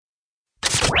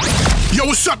Yo,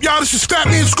 what's up, y'all? This is Fat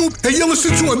Man Scoop, and you're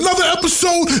listening to another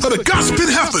episode of the Gossiping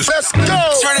Heifers. Let's go!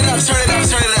 Turn it up, turn it up,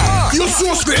 turn it up. Your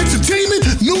source for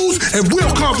entertainment, news, and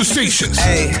real conversations.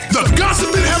 Hey. The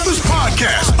Gossiping Heifers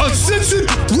Podcast.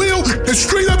 Uncensored, real, and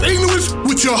straight up ignorance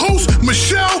with your hosts,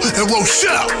 Michelle and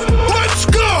Rochelle. Let's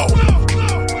go!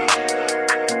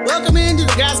 Welcome into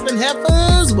the Gossiping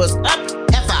Heifers. What's up,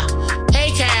 heifer?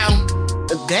 Hey, Cal.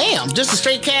 Damn, just a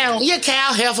straight cow. Yeah,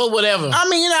 Cal, heifer, whatever. I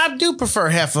mean, I do prefer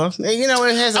heifer. You know,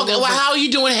 it has a Okay, well, how are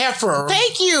you doing, heifer?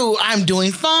 Thank you. I'm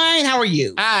doing fine. How are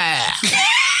you? Is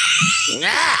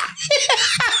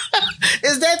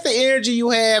that the energy you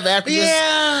have after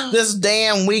this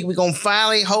damn week? We're going to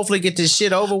finally, hopefully, get this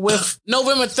shit over with.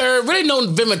 November 3rd. Really,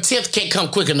 November 10th can't come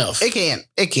quick enough. It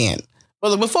can't.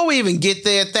 Well, before we even get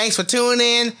there, thanks for tuning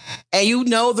in. And you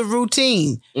know the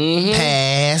routine. Mm-hmm.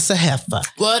 Pass a heifer.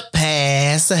 What?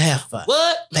 Pass a heifer.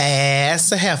 What?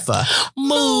 Pass a heifer.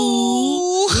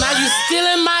 Moo. Now you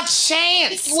stealing my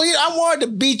chance. Well, I wanted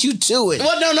to beat you to it.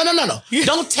 Well, no.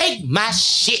 Don't take my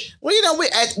shit. Well, you know,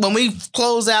 when we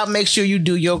close out, make sure you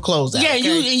do your close out. Yeah,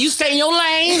 okay? you stay in your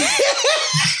lane,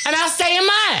 and I'll stay in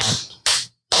mine.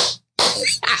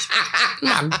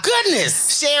 My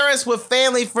goodness. Share us with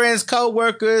family, friends,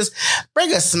 co-workers.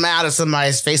 Bring a smile to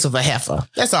somebody's face with a heifer.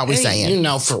 That's all we're saying. You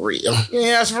know, for real.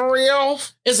 Yes, for real.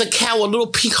 It's a cow with little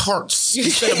pink hearts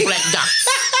instead of black dots.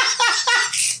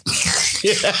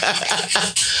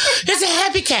 It's a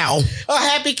happy cow. A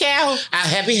happy cow? A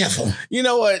happy heifer. You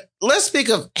know what? Let's speak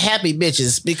of happy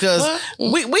bitches because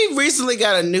we recently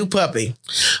got a new puppy.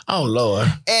 Oh, Lord.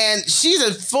 And she's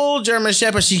a full German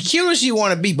Shepherd. She cute as she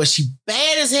want to be, but she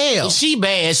bad as hell. She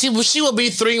bad. She will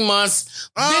be 3 months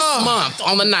this month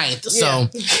on the 9th. So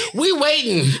we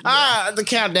waiting. The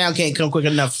countdown can't come quick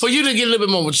enough. For you to get a little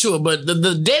bit more mature, but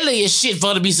the deadliest shit for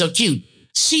her to be so cute.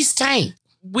 She stank.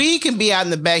 We can be out in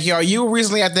the backyard. You were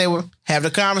recently out there having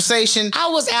a conversation. I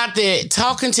was out there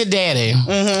talking to Daddy.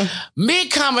 Mm-hmm.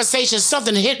 Mid-conversation,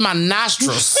 something hit my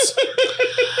nostrils.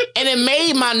 And it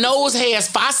made my nose hairs.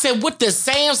 I said, what the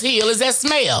Sam's Hill is that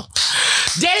smell?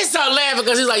 Daddy started laughing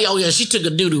because he's like, oh, yeah, she took a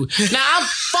doo-doo. Now, I'm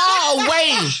far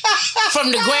away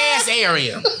from the grass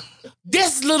area.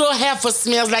 This little heifer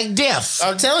smells like death.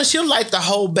 I'm telling you, she'll light the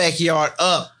whole backyard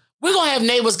up. We're going to have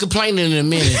neighbors complaining in a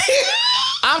minute.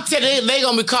 I'm telling you, they're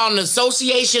going to be calling the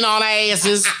association on our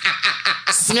asses.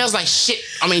 Smells like shit.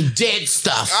 I mean, dead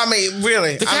stuff. I mean,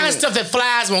 really. The kind of stuff that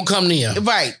flies won't come near.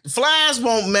 Right. Flies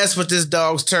won't mess with this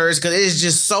dog's turds because it is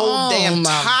just so damn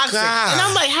toxic. God. And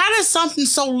I'm like, how does something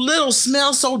so little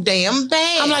smell so damn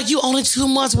bad? I'm like, you only 2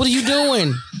 months. What are you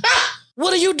doing?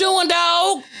 What are you doing,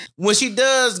 dog? When she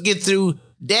does get through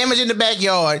damage in the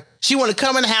backyard, she want to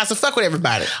come in the house and fuck with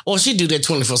everybody. Well, she do that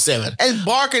 24/7. And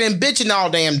barking and bitching all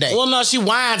damn day. Well, no, she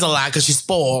whines a lot because she's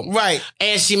spoiled. Right.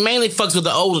 And she mainly fucks with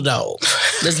the older dog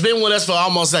that's been with us for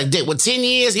almost 10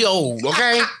 years. He old,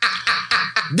 okay?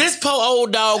 This poor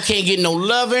old dog can't get no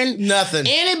loving. Nothing.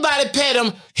 Anybody pet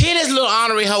him, here this little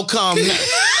honorary hoe come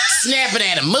snapping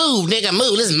at him. Move, nigga,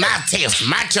 move. This is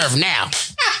my turf now.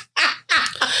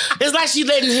 It's like she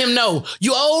letting him know,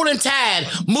 you old and tired,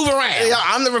 move around. Yeah,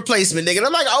 I'm the replacement, nigga. And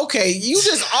I'm like, okay, you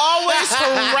just always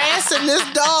harassing this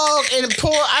dog. And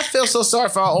I feel so sorry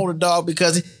for our older dog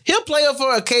because he'll play with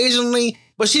her occasionally,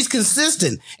 but she's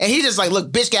consistent. And he just like,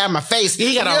 look, bitch, get out of my face.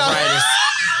 He got arthritis.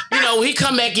 You know, he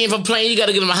come back in for playing, you got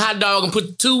to give him a hot dog and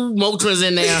put 2 Motrins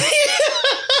in there.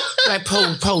 Like,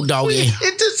 poor doggy.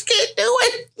 It just can't do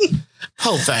it.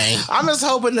 Whole thing. I'm just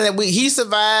hoping that he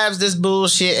survives this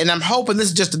bullshit, and I'm hoping this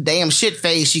is just a damn shit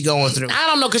phase she going through. I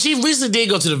don't know, because she recently did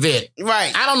go to the vet.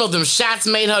 Right. I don't know if them shots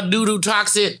made her doo-doo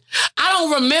toxic. I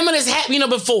don't remember this happening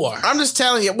before. I'm just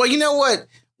telling you. Well, you know what?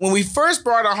 When we first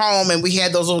brought her home and we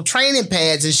had those little training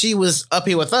pads and she was up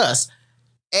here with us,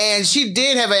 and she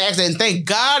did have an accident. Thank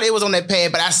God it was on that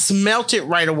pad, but I smelt it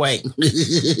right away.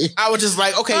 I was just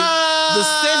like, okay, the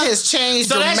scent has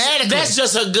changed dramatically. That's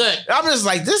just her gut. I'm just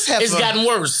like, this heifer. It's gotten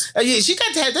worse. Yeah, she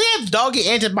got to have, they have doggy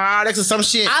antibiotics or some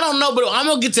shit. I don't know, but I'm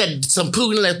going to get some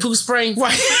poo and let poo spray.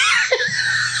 Right.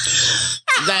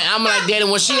 Like, I'm like, Daddy,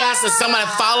 when she asks us somebody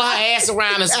to follow her ass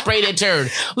around and spray that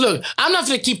turd. Look, I'm not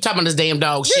finna keep talking about this damn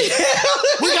dog shit.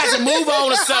 We got to move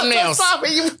on to something else.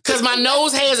 Because my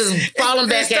nose hairs is falling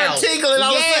back out. Tingling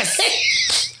all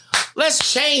yes.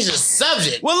 Let's change the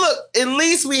subject. Well, look, at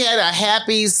least we had a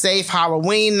happy, safe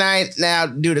Halloween night. Now,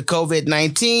 due to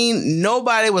COVID-19,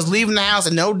 nobody was leaving the house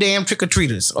and no damn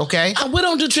trick-or-treaters, okay? We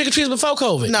don't do trick-or-treats before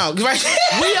COVID. No, right?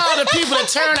 We are the people that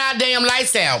turn our damn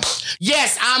lights out.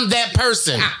 Yes, I'm that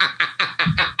person.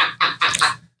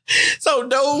 So So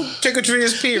no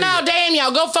trick-or-treaters, period. No, damn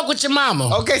y'all, go fuck with your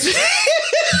mama. Okay.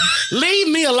 Leave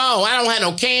me alone. I don't have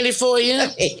no candy for you.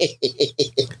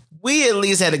 We at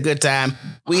least had a good time.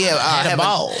 We had a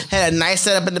ball. Had a nice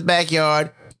setup in the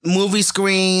backyard. Movie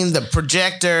screen, the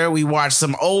projector. We watched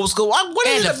some old school. What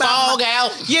is And it the fog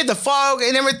out. Yeah, the fog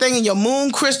and everything. And your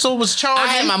moon crystal was charging. I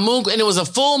had my moon, and it was a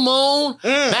full moon.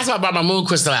 That's why I brought my moon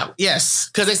crystal out. Yes.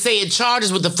 Because they say it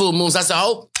charges with the full moon. So I said,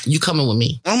 oh, you coming with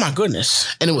me. Oh, my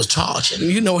goodness. And it was charging.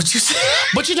 You know what you said.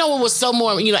 But you know what was so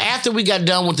more, after we got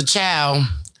done with the child,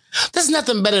 there's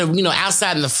nothing better,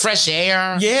 outside in the fresh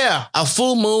air. Yeah. A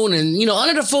full moon, and,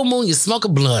 under the full moon, you smoke a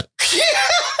blunt.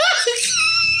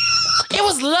 It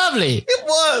was lovely. It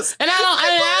was. And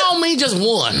I don't mean just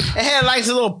one. It had like a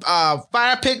little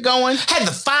fire pit going. Had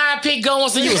the fire pit going,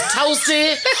 so you was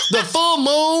toasted. The full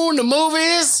moon, the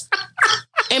movies,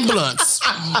 and blunts.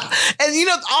 And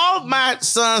all of my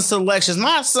son's selections.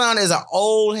 My son is an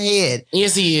old head.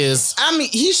 Yes, he is. I mean,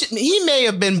 he may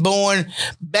have been born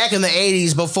back in the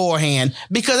 80s beforehand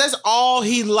because that's all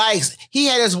he likes. He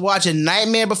had us watching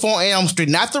Nightmare Before Elm Street,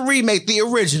 not the remake, the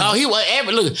original. Oh,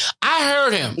 look, I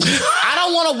heard him. I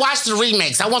don't want to watch the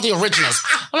remakes. I want the originals.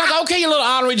 I'm like, okay, you little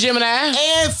honorary Gemini.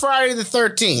 And Friday the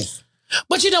 13th.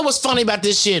 But you know what's funny about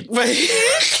this shit?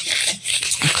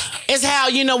 It's how,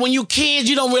 when you kids,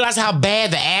 you don't realize how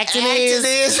bad the acting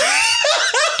is.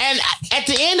 And at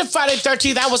the end of Friday the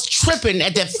 13th, I was tripping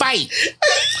at that fight.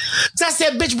 So I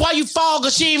said, bitch, why you fall?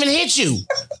 Because she even hit you.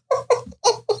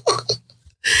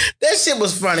 That shit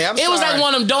was funny. It was like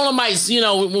one of them Dolomites,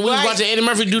 when we was watching Eddie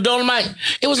Murphy do Dolomite.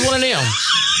 It was one of them.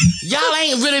 Y'all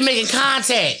ain't really making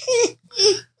contact.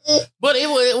 But it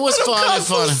was funny.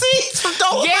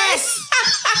 Yes.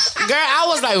 Girl, I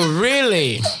was like,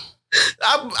 really?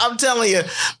 I'm telling you,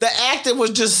 the acting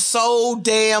was just so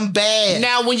damn bad.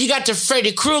 Now, when you got to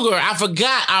Freddy Krueger, I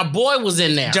forgot our boy was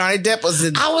in there. Johnny Depp was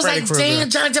in I was Freddy like, Krueger. damn,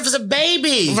 Johnny Depp is a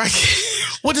baby. Right.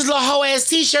 With his little whole ass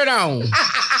t-shirt on.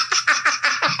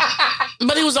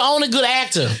 But he was the only good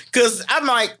actor. Because I'm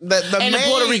like, the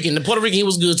Puerto Rican, he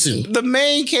was good too. The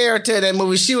main character of that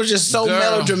movie, she was just so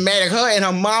melodramatic. Her and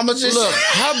her mama just... Look,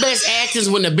 her best acting is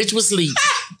when the bitch was asleep.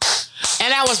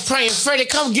 And I was praying, Freddie,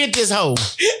 come get this hoe.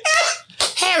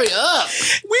 Hurry up.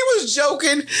 We was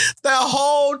joking the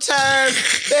whole time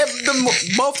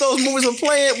that both those movies were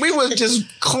playing. We was just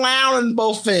clowning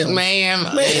both films. Man.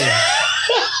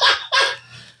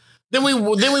 Then we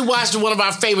watched one of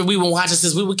our favorite we been watching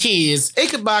since we were kids.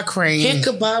 Ichabod Crane.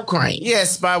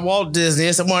 Yes, by Walt Disney.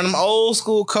 It's one of them old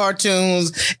school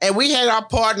cartoons. And we had our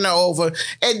partner over.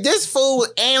 And this fool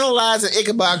was analyzing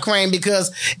Ichabod Crane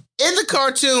because in the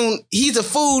cartoon, he's a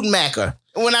food maker.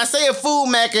 When I say a food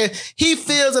maker, he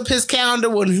fills up his calendar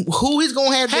with who he's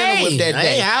going to have dinner with that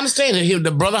day. Hey, I understand that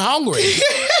the brother hungry.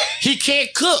 He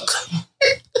can't cook.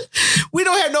 We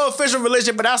don't have no official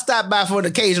relationship, but I'll stop by for an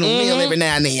occasional meal every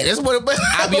now and then. That's what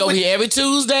I'll be over here every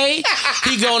Tuesday.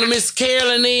 He going to Miss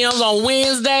Carolyn M's on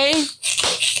Wednesday.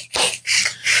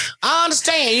 I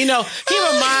understand. He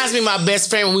reminds me of my best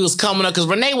friend when we was coming up because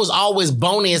Renee was always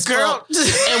bony as fuck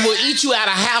and would eat you out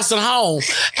of house and home.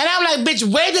 And I'm like, bitch,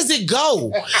 where does it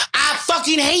go? I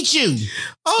fucking hate you.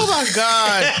 Oh my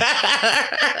God.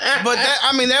 But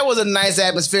that was a nice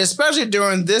atmosphere, especially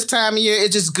during this time of year.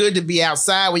 It's just good to be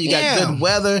outside where you got good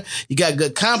weather, you got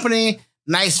good company.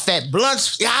 Nice fat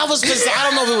blunts. Yeah, I was gonna say, I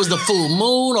don't know if it was the full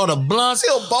moon or the blunts.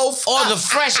 Still both. Or the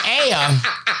fresh air.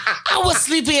 I was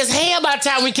sleepy as hell by the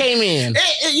time we came in.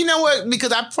 You know what?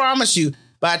 Because I promise you,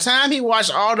 by the time he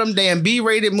watched all them damn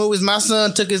B-rated movies, my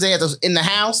son took his ass in the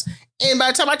house. And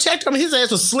by the time I checked him, his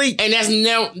ass was asleep. And that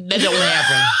don't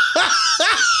happen.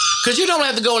 Because you don't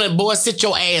have to go in and, boy, sit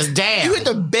your ass down. You have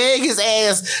to beg his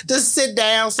ass to sit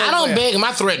down somewhere. I don't beg him.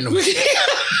 I threaten him.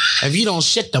 If you don't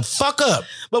shut the fuck up.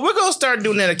 But we're going to start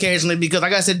doing that occasionally because,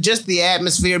 like I said, just the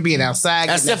atmosphere, being outside,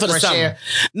 getting except that for the fresh summer. air.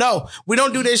 No, we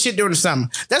don't do that shit during the summer.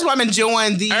 That's why I'm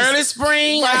enjoying these. Early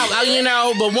spring,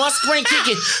 but once spring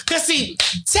kicking. Because, see,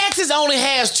 Texas only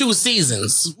has 2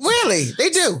 seasons. Really?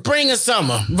 They do. Spring and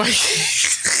summer.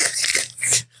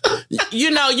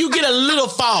 You get a little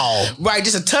fall. Right,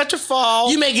 just a touch of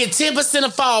fall. You may get 10%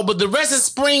 of fall, but the rest is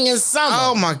spring and summer.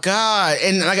 Oh my God.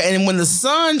 And when the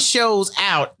sun shows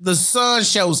out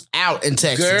in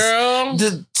Texas. Girl.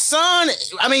 The sun,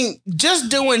 just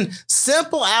doing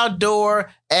simple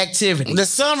outdoor activity. The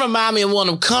sun remind me of one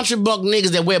of them country buck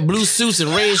niggas that wear blue suits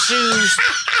and red shoes.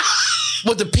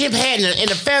 With the pimp hat and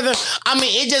the feather.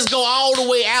 It just go all the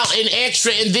way out and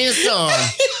extra and then some.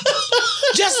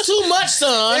 Just too much,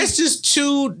 son. It's just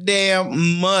too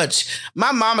damn much.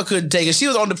 My mama couldn't take it. She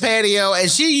was on the patio and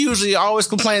she usually always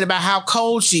complained about how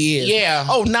cold she is. Yeah.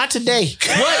 Oh, not today.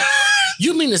 What?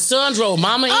 You mean the sun drove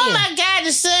Mama in? Oh my God,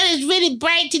 the sun is really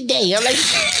bright today. I'm like,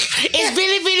 it's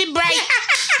really, really bright.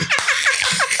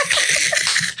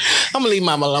 I'm gonna leave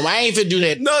Mama alone. I ain't finna do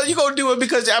that. No, you gonna do it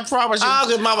because I promise you. Oh,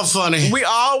 cause Mama funny. We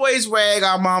always rag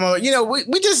our mama. You know,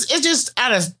 we just, it's just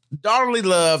out of daughterly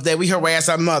love that we harass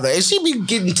our mother. And she be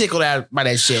getting tickled out by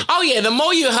that shit. Oh yeah, the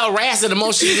more you harass her, the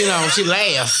more she, she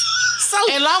laugh. So,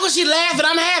 as long as she laughing,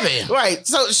 I'm happy. Right.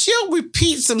 So she'll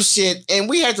repeat some shit and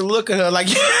we have to look at her like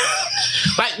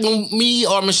like when me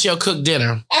or Michelle cook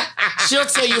dinner. She'll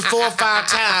tell you 4 or 5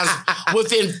 times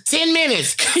within 10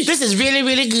 minutes, this is really,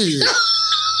 really good.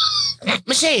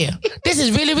 Michelle, this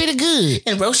is really, really good.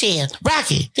 And Rochelle,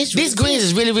 Rocky, this greens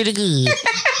is really, really good.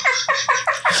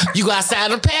 You go outside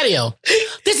on the patio.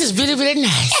 This is really, really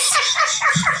nice.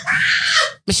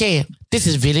 Michelle, this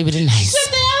is really, really nice.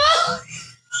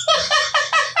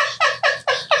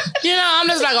 I'm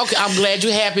just like, okay, I'm glad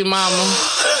you're happy, Mama.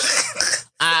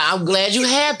 I'm glad you're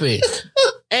happy.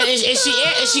 And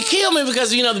she killed me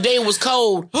because, the day it was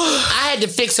cold. I had to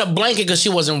fix her blanket because she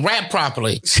wasn't wrapped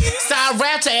properly. So I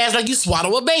wrapped her ass like you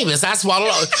swallow a baby. So I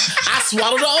swallowed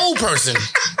the old person.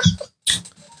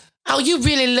 Oh, you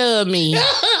really love me.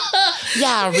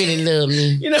 Y'all really love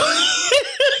me.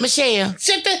 Michelle.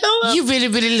 Shut the hell up. You really,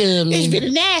 really love me. It's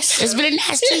really nice. It's really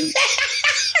nice too.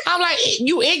 I'm like,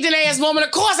 you ignorant ass woman.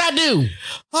 Of course I do.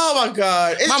 Oh my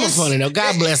God. Mama funny though.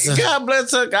 God bless her. God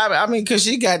bless her. I mean, because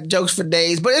she got jokes for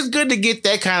days. But it's good to get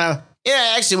that kind of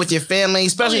interaction with your family,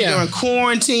 especially during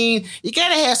quarantine. You got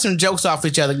to have some jokes off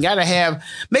each other. You got to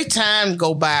make time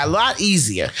go by a lot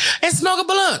easier. And smoke a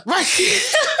blunt. Right.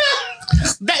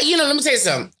 Let me tell you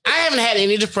something. I haven't had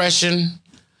any depression.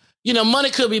 Money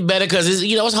could be better because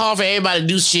it's hard for everybody to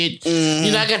do shit.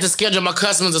 Mm-hmm. I got to schedule my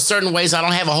customers a certain way so I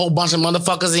don't have a whole bunch of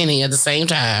motherfuckers in here at the same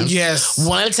time. Yes.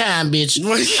 One at a time, bitch.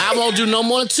 I won't do no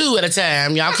more than 2 at a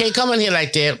time. Y'all can't come in here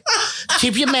like that.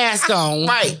 Keep your mask on.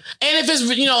 Right. And if it's,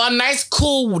 a nice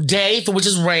cool day, for which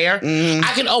is rare,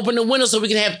 I can open the window so we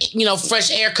can have, fresh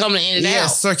air coming in and out.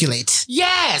 Circulate.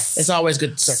 Yes. It's always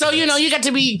good to circulate. So, you got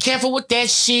to be careful with that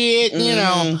shit,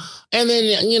 And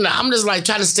then, I'm just like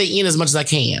trying to stay in as much as I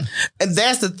can. And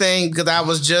that's the thing, because I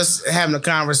was just having a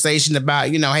conversation about,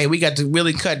 hey, we got to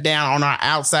really cut down on our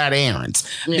outside errands.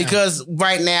 Yeah. Because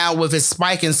right now, with it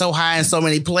spiking so high in so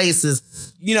many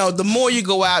places, the more you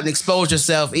go out and expose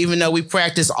yourself, even though we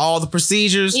practice all the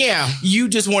procedures, you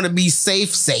just want to be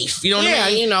safe. You know what I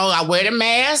mean? I wear the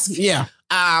mask. Yeah.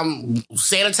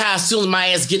 Sanitize as soon as my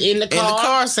ass get in the car. In the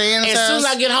car, sanitize. And as soon as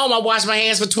I get home, I wash my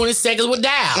hands for 20 seconds with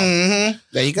Dial. Mm-hmm.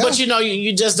 There you go. But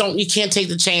you just don't, you can't take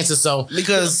the chances. So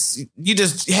because you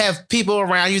just have people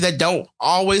around you that don't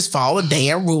always follow the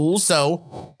damn rules.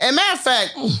 So, and matter of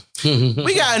fact,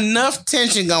 we got enough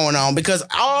tension going on because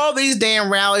all these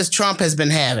damn rallies Trump has been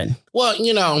having. Well,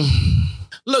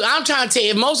 look, I'm trying to tell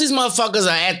you, if most of these motherfuckers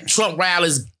are at Trump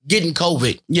rallies getting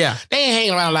COVID. Yeah. They ain't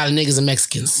hanging around a lot of niggas and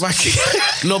Mexicans. Right.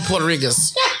 No Puerto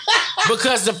Ricans.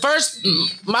 Because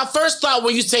my first thought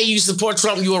when you say you support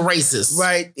Trump, you a racist.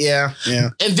 Right. Yeah.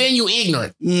 Yeah. And then you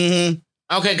ignorant. Mm-hmm.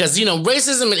 Okay, because,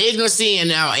 racism and ignorancy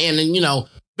and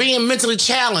being mentally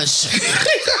challenged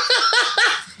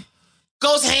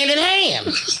goes hand in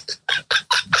hand.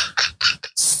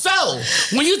 So,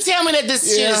 when you tell me that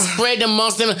this shit is spreading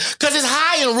amongst them, because it's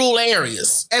high in rural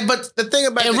areas. But the thing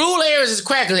about rural areas is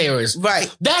cracker areas.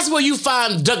 Right. That's where you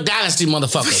find Duck Dynasty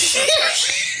motherfuckers.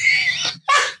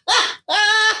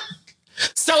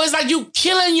 So it's like you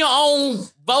killing your own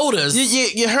voters.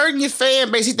 You're hurting your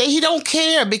fan base. He don't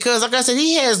care because, like I said,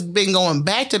 he has been going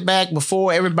back to back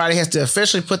before everybody has to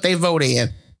officially put their vote in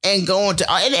and going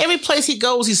to and every place he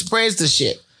goes, he spreads the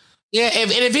shit. Yeah,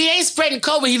 and if he ain't spreading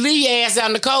COVID, he leave your ass out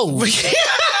in the cold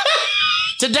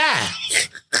to die.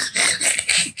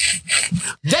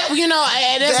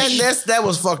 That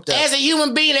was fucked up. As a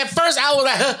human being, at first I was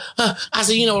like, I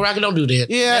said, Rocky, don't do that.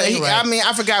 Yeah, right. I mean,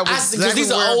 I forgot because these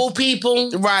are old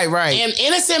people, right, and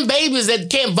innocent babies that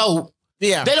can't vote.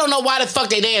 Yeah, they don't know why the fuck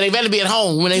they there. They better be at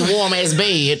home when they warm ass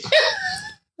bed.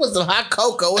 With some hot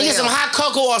cocoa. Get some hot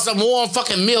cocoa or some warm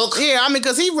fucking milk. Yeah, I mean,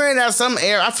 because he ran out of some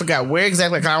air. I forgot where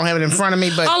exactly. I don't have it in front of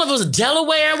me. But all of it was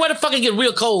Delaware. Where the fuck it get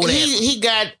real cold? He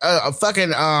got a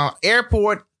fucking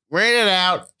airport. Ran it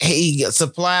out. He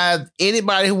supplied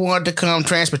anybody who wanted to come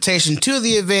transportation to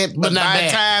the event. But by the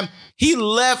time he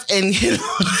left and he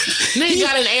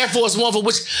got an Air Force One, for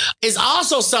which is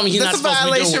also something he's not supposed to be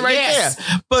doing. That's a violation right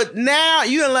there. But now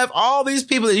you done left all these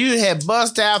people that you had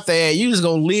bust out there. You just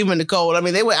gonna leave them in the cold. I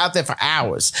mean, they were out there for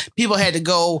hours. People had to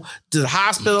go to the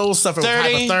hospital, suffering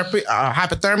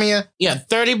hypothermia. Yeah,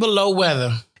 30 below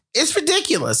weather. It's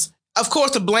ridiculous. Of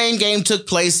course, the blame game took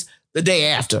place the day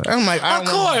after. I'm like, Of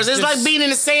course. It's like being in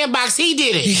the sandbox. He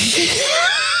did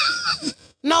it.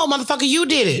 No, motherfucker, you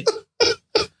did it.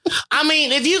 I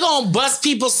mean, if you're going to bust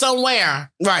people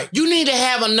somewhere, right, you need to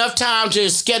have enough time to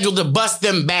schedule to bust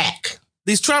them back.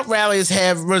 These Trump rallies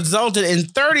have resulted in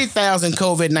 30,000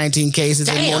 COVID-19 cases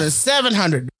and more than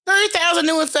 30,000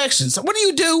 new infections. So what do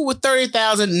you do with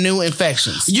 30,000 new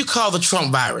infections? You call the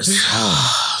Trump virus.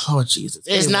 Oh, Jesus.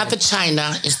 It's not the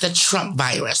China, it's the Trump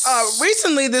virus.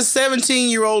 Recently, this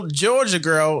 17-year-old Georgia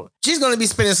girl, she's going to be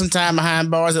spending some time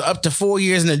behind bars of up to 4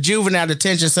 years in a juvenile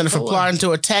detention center for plotting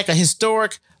to attack a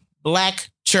historic black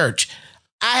church.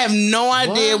 I have no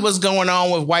idea what's going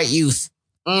on with white youth.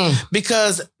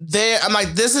 Because I'm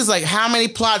like, this is like how many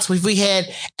plots we had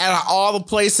at all the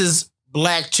places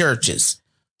black churches.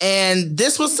 And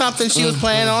this was something she was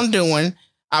planning on doing.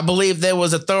 I believe there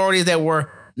was authorities that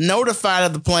were notified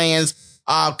of the plans.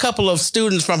 A couple of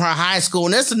students from her high school.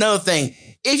 And that's another thing.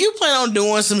 If you plan on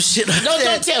doing some shit like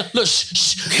that. Don't tell. Look,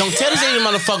 don't tell these other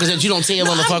motherfuckers that you don't tell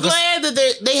motherfuckers. I'm glad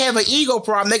that they have an ego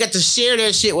problem. They got to share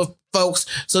their shit with folks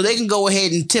so they can go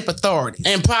ahead and tip authority.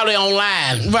 And probably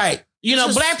online. Right. You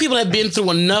know, black people have been through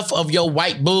enough of your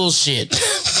white bullshit.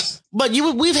 But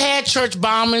we've had church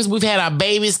bombings. We've had our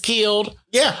babies killed.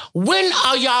 Yeah. When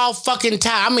are y'all fucking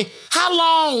tired? I mean, how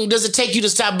long does it take you to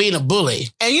stop being a bully?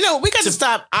 And, you know, we got to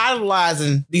stop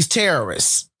idolizing these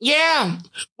terrorists. Yeah.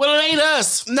 Well, it ain't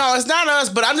us. No, it's not us,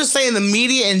 but I'm just saying the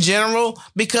media in general,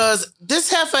 because this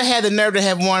heifer had the nerve to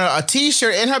have worn a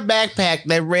T-shirt in her backpack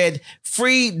that read,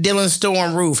 "Free Dylan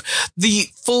Storm Roof," the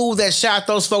fool that shot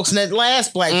those folks in that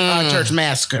last black church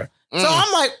massacre. So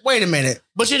I'm like, wait a minute.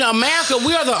 But, you know, America,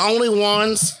 we are the only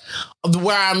ones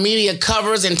where our media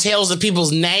covers and tells the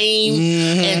people's name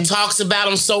and talks about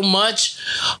them so much.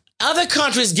 Other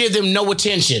countries give them no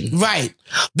attention. Right.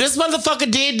 This motherfucker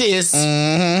did this.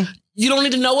 You don't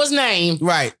need to know his name.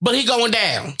 Right. But he going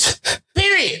down.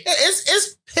 Period.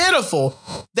 It's pitiful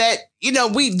that, you know,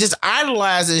 we just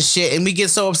idolize this shit and we get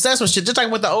so obsessed with shit. Just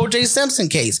like with the O.J. Simpson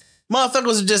case.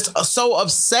 Motherfuckers are just so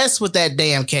obsessed with that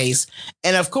damn case.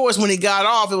 And of course, when he got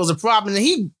off, it was a problem. And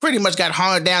he pretty much got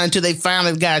hunted down until they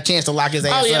finally got a chance to lock his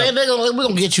ass up. Oh, yeah, we're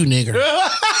going to get you, nigga.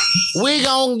 We're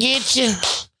going to get you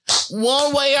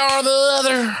one way or the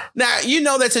other. Now, you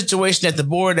know that situation at the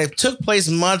border that took place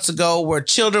months ago where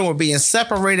children were being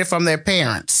separated from their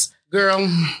parents. Girl.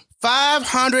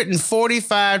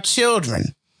 545 children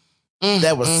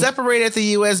that was separated at the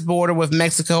U.S. border with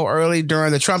Mexico early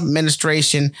during the Trump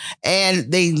administration,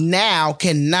 and they now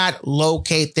cannot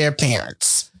locate their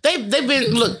parents. They've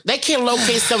been, look, they can't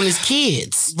locate some of these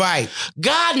kids. Right.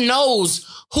 God knows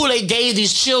who they gave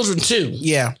these children to.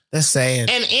 Yeah, that's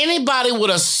sad. And anybody with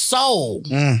a soul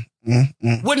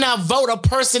would not vote a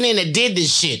person in that did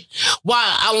this shit.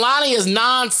 While Alania's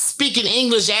non-speaking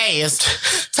English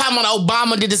ass talking about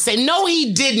Obama did the same. No,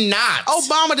 he did not.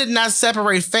 Obama did not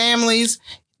separate families.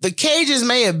 The cages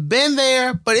may have been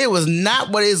there, but it was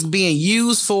not what it's being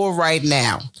used for right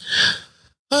now.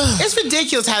 It's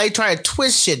ridiculous how they try to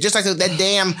twist shit, just like that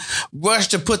damn rush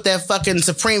to put that fucking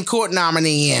Supreme Court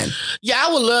nominee in. Yeah,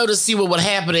 I would love to see what would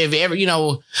happen if ever, you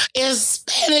know, it's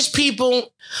Spanish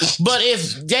people, but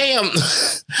if damn,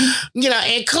 you know,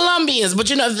 and Colombians, but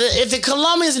you know, if the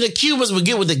Colombians and the Cubans would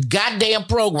get with the goddamn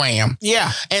program,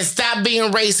 yeah, and stop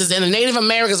being racist, and the Native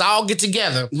Americans all get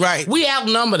together, right, we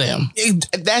outnumber them.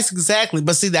 That's exactly.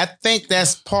 But see, I think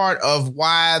that's part of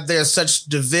why there's such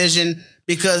division.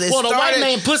 Because the white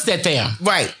man puts that there.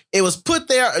 Right. It was put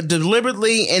there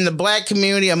deliberately in the black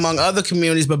community, among other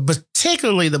communities, but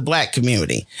particularly the black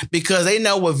community. Because they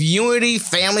know with Unity,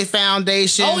 Family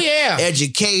Foundation,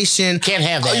 education. Can't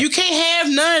have that. You can't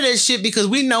have none of that shit because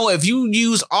we know if you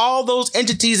use all those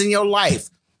entities in your life,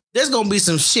 there's going to be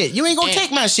some shit. You ain't going to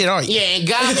take my shit, are you? Yeah, and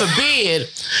God forbid,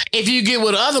 if you get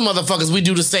with other motherfuckers, we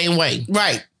do the same way.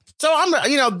 Right. So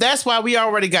that's why we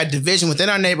already got division within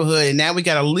our neighborhood, and now we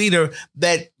got a leader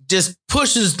that just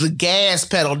pushes the gas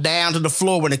pedal down to the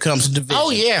floor when it comes to division. Oh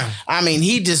yeah, I mean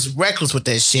he just reckless with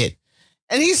that shit,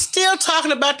 and he's still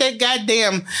talking about that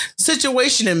goddamn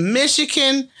situation in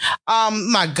Michigan.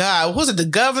 My God, was it the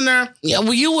governor? Yeah,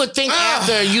 well, you would think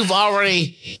after you've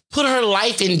already put her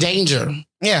life in danger.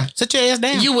 Yeah, sit your ass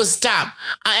down. You would stop.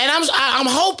 And I'm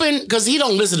hoping, because he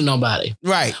don't listen to nobody.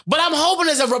 Right. But I'm hoping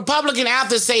there's a Republican out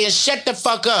there saying, shut the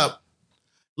fuck up.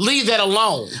 Leave that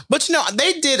alone. But,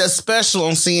 they did a special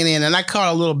on CNN, and I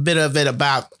caught a little bit of it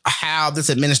about how this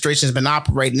administration has been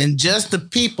operating, and just the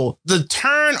people, the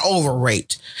turnover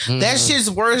rate. That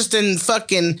shit's worse than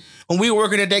fucking when we were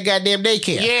working at that goddamn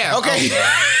daycare. Yeah. Okay.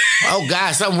 Oh,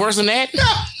 God, something worse than that?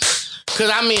 Because,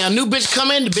 a new bitch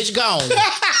come in, the bitch gone.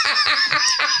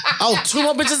 Oh, 2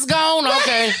 more bitches gone?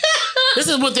 Okay. This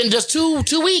is within just two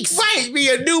weeks. Right, be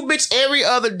a new bitch every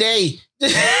other day.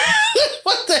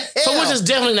 What the hell? So which is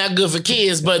definitely not good for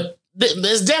kids, but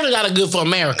it's definitely not good for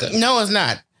America. No, it's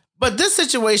not. But this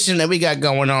situation that we got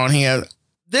going on here,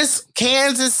 this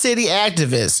Kansas City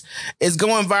activist is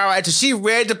going viral after she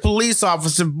read the police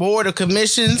officer board of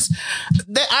commissions.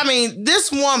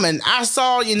 This woman, I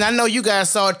saw, and I know you guys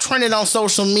saw it, trending on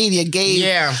social media, gave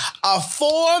a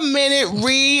 4-minute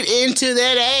read into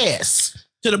that ass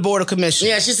to the board of commissions.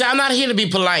 Yeah, she said, I'm not here to be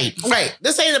polite. Right.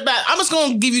 This ain't about, I'm just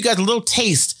going to give you guys a little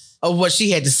taste of what she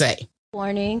had to say.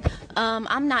 Morning.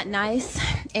 I'm not nice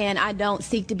and I don't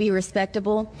seek to be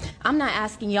respectable. I'm not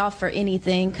asking y'all for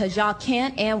anything because y'all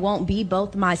can't and won't be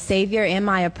both my savior and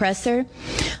my oppressor.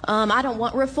 I don't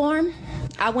want reform.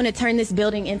 I want to turn this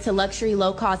building into luxury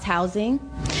low-cost housing.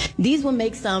 These will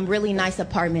make some really nice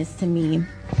apartments to me.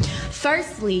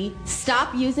 Firstly,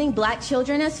 stop using black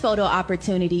children as photo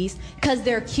opportunities because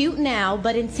they're cute now,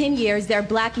 but in 10 years, they're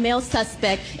black male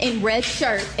suspect in red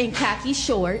shirt and khaki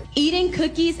short. Eating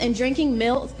cookies and drinking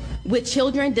milk with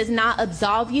children does not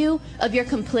absolve you of your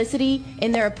complicity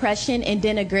in their oppression and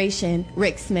denigration,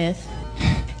 Rick Smith.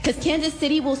 Because Kansas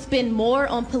City will spend more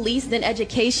on police than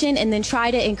education and then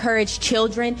try to encourage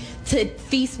children to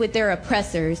feast with their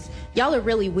oppressors. Y'all are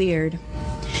really weird.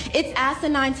 It's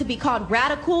asinine to be called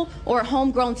radical or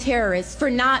homegrown terrorists for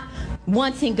not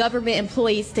wanting government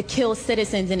employees to kill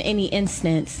citizens in any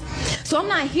instance. So I'm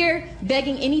not here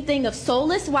begging anything of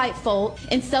soulless white folk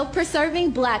and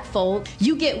self-preserving black folk.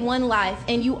 You get one life,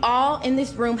 and you all in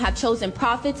this room have chosen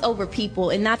profits over people,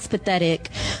 and that's pathetic.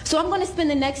 So I'm going to spend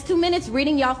the next 2 minutes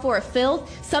reading y'all for a filth,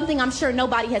 something I'm sure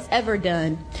nobody has ever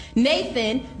done.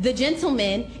 Nathan, the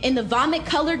gentleman in the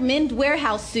vomit-colored men's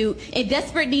warehouse suit in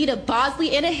desperate need of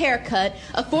Bosley and a haircut,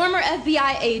 a former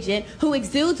FBI agent who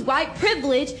exudes white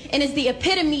privilege and is the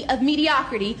epitome of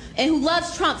mediocrity, and who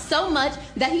loves Trump so much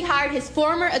that he hired his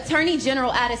former attorney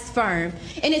general at his firm.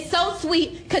 And it's so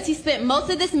sweet because he spent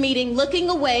most of this meeting looking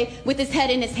away with his head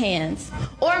in his hands.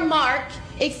 Or Mark,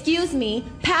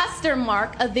 Pastor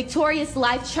Mark of Victorious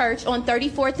Life Church on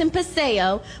 34th and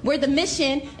Paseo, where the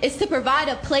mission is to provide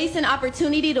a place and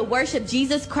opportunity to worship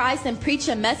Jesus Christ and preach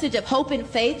a message of hope and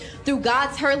faith through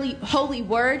God's holy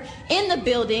word in the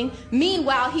building.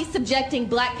 Meanwhile, he's subjecting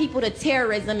black people to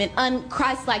terrorism and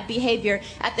un-Christ-like behavior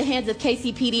at the hands of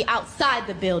KCPD outside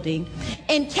the building.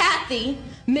 And Kathy,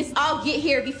 Miss, I'll get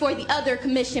here before the other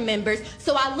commission members,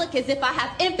 so I look as if I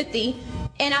have empathy,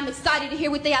 and I'm excited to hear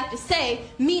what they have to say.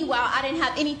 Meanwhile, I didn't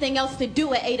have anything else to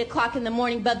do at 8 o'clock in the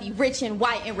morning but be rich and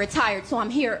white and retired, so I'm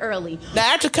here early.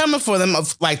 Now, after coming for them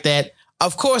like that,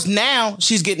 of course, now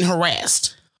she's getting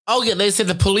harassed. Oh, yeah, they said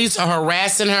the police are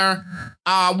harassing her.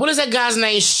 What is that guy's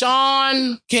name?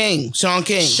 Sean King. Sean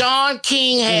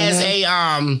King has a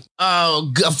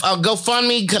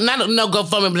GoFundMe, no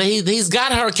GoFundMe, but he's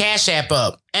got her Cash App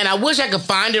up. And I wish I could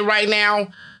find it right now,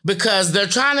 because they're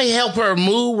trying to help her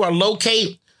move or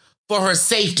locate for her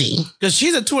safety. Because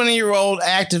she's a 20-year-old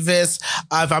activist.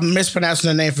 If I'm mispronouncing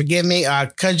her name, forgive me.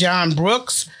 Kajan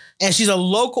Brooks. And she's a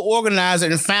local organizer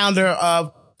and founder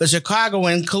of the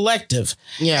Chicagoan Collective.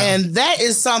 Yeah. And that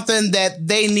is something that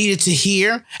they needed to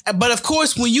hear. But of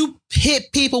course, when you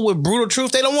hit people with brutal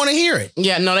truth, they don't want to hear it.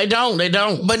 Yeah, no, they don't. They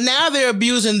don't. But now they're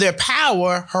abusing their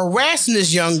power, harassing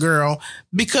this young girl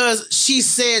because she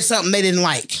said something they didn't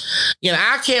like. You know,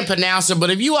 I can't pronounce her, but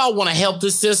if you all want to help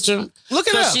this sister, look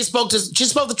it up. She spoke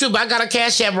the truth. But I got a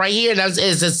Cash App right here.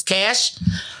 It's Cash.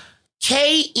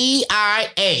 KEIA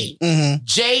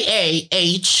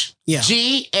JAH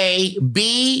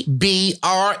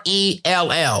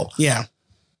GABBRELL. Yeah.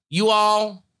 You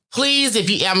all, please, if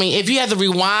you have to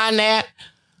rewind that,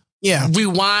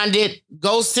 rewind it.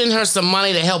 Go send her some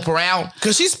money to help her out.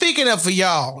 Because she's speaking up for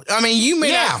y'all. I mean, you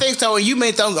may not think so, or you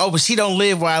may think, but she don't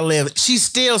live where I live. She's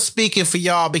still speaking for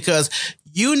y'all because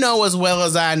you know as well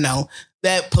as I know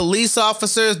that police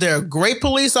officers, there are great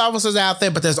police officers out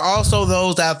there, but there's also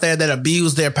those out there that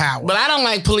abuse their power. But I don't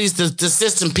like police, the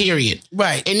system, period.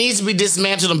 Right. It needs to be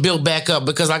dismantled and built back up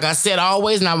because, like I said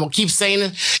always, and I'm going to keep saying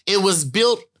it, it was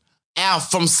built out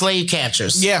from slave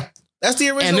catchers. Yeah. That's the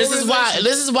original. And this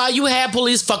is why you have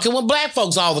police fucking with black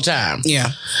folks all the time.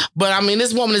 Yeah. But I mean,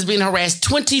 this woman is being harassed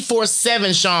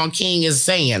 24/7, Sean King is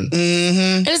saying.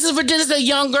 Mm-hmm. And this is a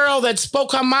young girl that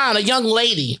spoke her mind, a young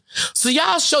lady. So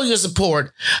y'all show your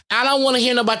support. I don't want to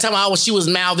hear nobody talking about, she was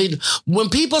mouthy. When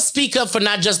people speak up for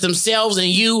not just themselves and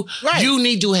you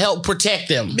need to help protect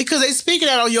them. Because they speaking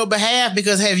out on your behalf.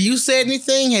 Because have you said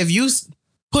anything? Have you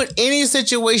put any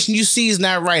situation you see is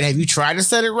not right? Have you tried to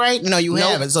set it right? No, you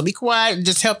haven't. So be quiet and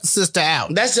just help the sister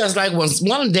out. That's just like when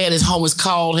one of Daddy's homies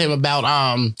called him about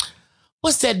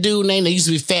what's that dude name that used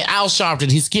to be fat? Al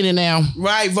Sharpton. He's skinny now.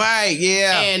 Right,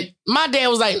 yeah. And my dad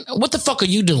was like, what the fuck are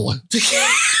you doing?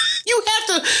 You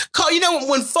have to call,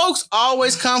 when folks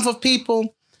always come for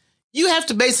people, you have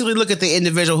to basically look at the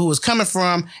individual who is coming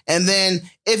from. And then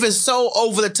if it's so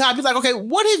over the top, you're like, okay,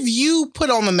 what have you put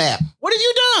on the map? What have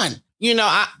you done?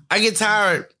 I get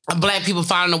tired of black people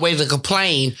finding a way to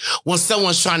complain when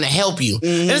someone's trying to help you.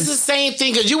 Mm-hmm. And it's the same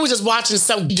thing because you were just watching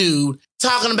some dude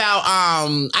talking about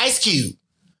Ice Cube.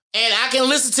 And I can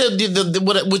listen to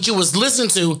what you was listening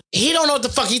to. He don't know what the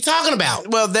fuck he's talking about.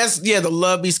 Well, that's, the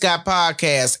Love B. Scott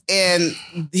podcast. And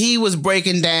he was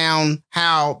breaking down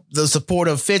how the support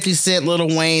of 50 Cent,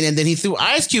 Lil Wayne, and then he threw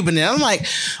Ice Cube in there. I'm like,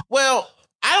 well,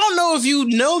 I don't know if you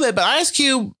know that, but Ice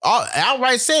Cube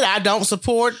outright said, I don't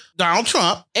support Donald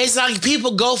Trump. It's like you're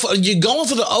going for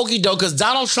the okie doke because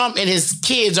Donald Trump and his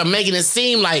kids are making it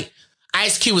seem like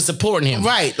Ice Cube was supporting him.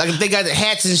 Right. Like they got the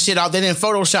hats and shit out. They didn't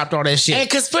Photoshopped all that shit. And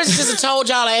Conspiracy just told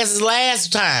y'all asses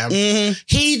last time. Mm-hmm.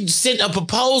 He sent a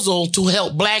proposal to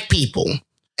help black people.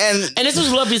 And this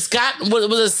was Love B. Scott. Was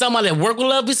it somebody that worked with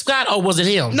Love B. Scott or was it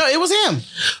him? No, it was him.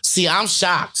 See, I'm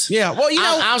shocked. Yeah. Well,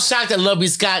 I'm shocked at Love B.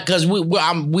 Scott because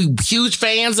we huge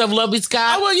fans of Love B.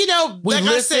 Scott. Oh, well,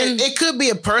 like I said, it could be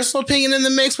a personal opinion in the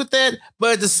mix with that.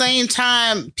 But at the same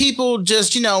time, people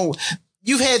just,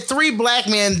 you've had 3 black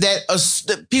men that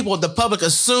the public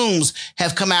assumes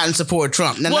have come out and support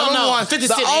Trump. Now,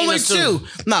 the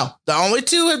only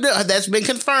two that's been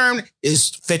confirmed is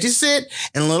 50 Cent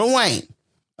and Lil Wayne.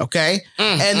 Okay?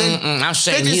 And then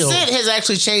 50 Cent has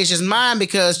actually changed his mind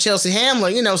because Chelsea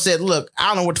Handler, said, look, I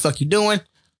don't know what the fuck you're doing.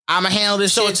 I'm going to handle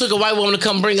this shit. So it took a white woman to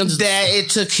come bring him to that. It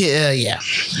took, yeah.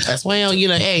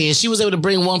 Hey, she was able to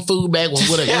bring one food back with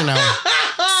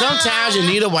sometimes you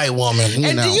need a white woman.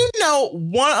 Do you know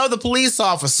one of the police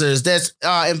officers that's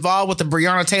involved with the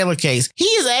Breonna Taylor case? He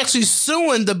is actually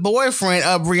suing the boyfriend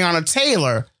of Breonna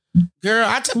Taylor. Girl,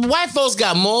 white folks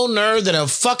got more nerve than a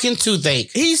fucking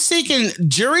toothache. He's seeking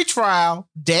jury trial,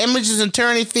 damages and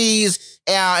attorney fees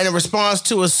in response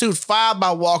to a suit filed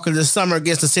by Walker this summer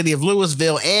against the city of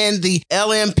Louisville and the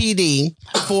LMPD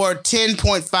for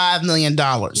 $10.5 million.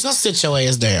 Just sit your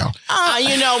ass down.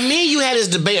 Me and you had this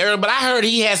debate earlier, but I heard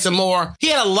he had some more. He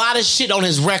had a lot of shit on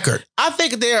his record. I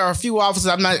think there are a few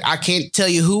officers. I can't tell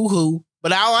you who.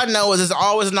 But all I know is there's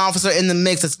always an officer in the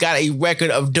mix that's got a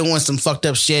record of doing some fucked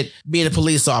up shit, being a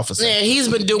police officer. Yeah, he's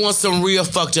been doing some real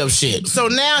fucked up shit. So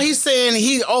now he's saying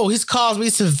he's caused me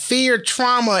severe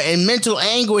trauma and mental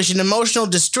anguish and emotional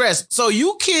distress. So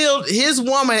you killed his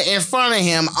woman in front of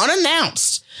him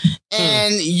unannounced.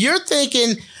 And you're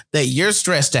thinking that you're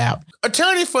stressed out.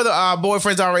 Attorney for the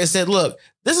boyfriend's already said, look,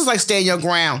 this is like stand your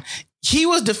ground. He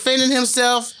was defending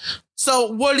himself.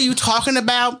 So what are you talking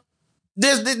about?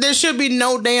 There should be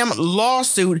no damn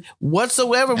lawsuit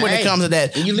whatsoever when it comes to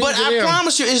that. But I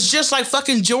promise you, it's just like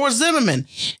fucking George Zimmerman.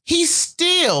 He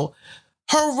still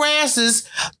harasses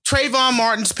Trayvon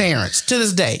Martin's parents to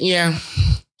this day. Yeah.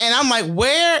 And I'm like,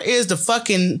 where is the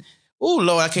fucking... Oh,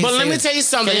 Lord, I can't say it. But let me tell you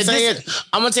something. I'm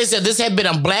going to tell you something. This had been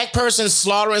a black person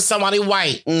slaughtering somebody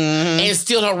white and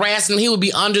still harassing him. He would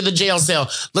be under the jail cell.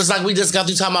 Looks like we just got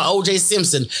through talking about O.J.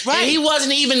 Simpson. Right. And he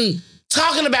wasn't even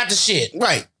talking about the shit.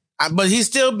 Right. But he's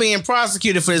still being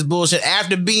prosecuted for this bullshit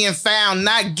after being found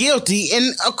not guilty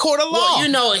in a court of law.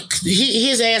 Well,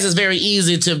 his ass is very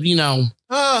easy to,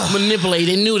 manipulate.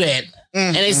 They knew that.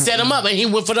 And they set him up and he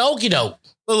went for the okie doke.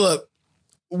 But look,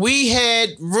 we had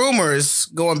rumors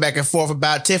going back and forth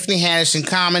about Tiffany Haddish and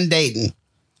Common dating.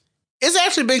 It's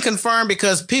actually been confirmed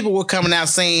because people were coming out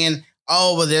saying,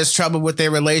 well, there's trouble with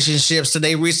their relationship. So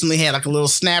they recently had like a little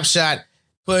snapshot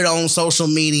put on social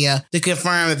media to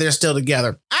confirm that they're still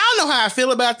together. I don't know how I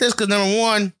feel about this because number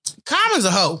one, Common's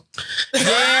a hoe.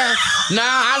 Yeah.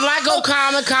 I like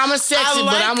Common. Common's sexy,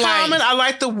 but I'm Common. like... I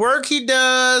like the work he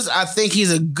does. I think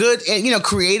he's a good,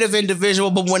 creative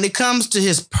individual. But when it comes to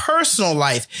his personal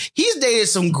life, he's dated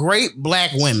some great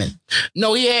black women.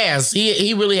 No, he has.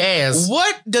 He really has.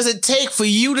 What does it take for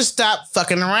you to stop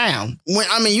fucking around?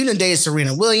 You done dated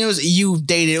Serena Williams. You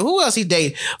dated, who else he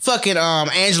dated? Fucking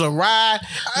Angela Rye.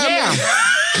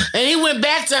 And he went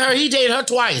back to her. He dated her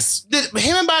twice. Did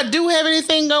him and Badu have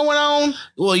anything going on?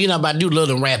 Well, Badu love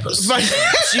them rappers.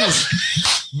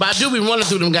 Badu be running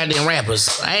through them goddamn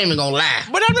rappers. I ain't even gonna lie.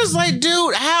 But I'm just like,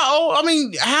 dude,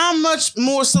 how much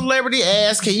more celebrity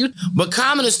ass can you? But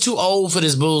Common is too old for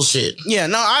this bullshit. Yeah,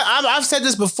 no, I've said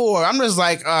this before. I'm just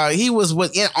like, he was on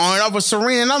and off with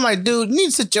Serena, and I'm like, dude, you need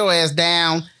to sit your ass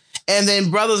down And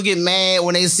then brothers get mad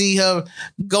when they see her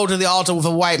go to the altar with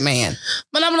a white man.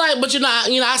 But I'm like, but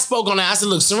I spoke on that. I said,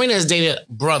 look, Serena has dated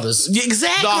brothers.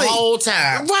 Exactly. The whole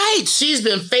time. Right. She's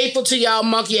been faithful to y'all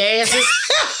monkey asses.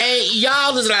 And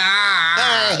y'all is like,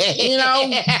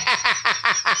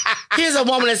 Here's a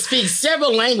woman that speaks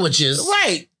several languages.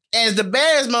 Right. And the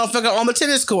baddest motherfucker on the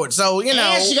tennis court. So,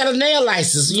 And she got a nail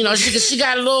license. She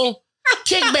got a little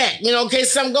kickback, in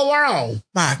case something go wrong.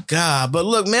 My God. But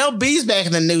look, Mel B's back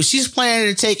in the news. She's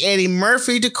planning to take Eddie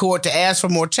Murphy to court to ask for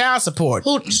more child support.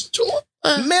 Mel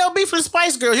B from the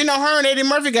Spice Girls. Her and Eddie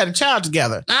Murphy got a child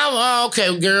together. Oh,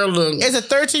 okay, girl, look. It's a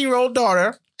 13-year-old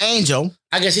daughter, Angel.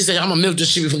 I guess he said, I'm going to milk this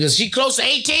shit because she close to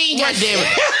 18,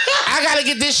 goddammit. I got to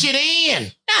get this shit in.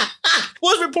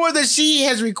 Well, it's reported that she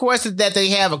has requested that they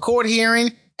have a court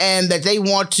hearing and that they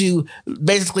want to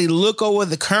basically look over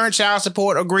the current child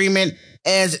support agreement.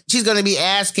 And she's going to be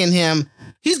asking him.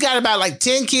 He's got about like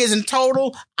 10 kids in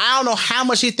total. I don't know how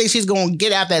much he thinks he's going to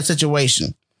get out that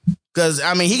situation. Because,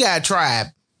 he got a tribe.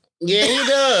 Yeah, he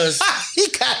does.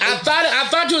 I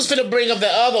thought you was finna bring up the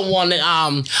other one. That,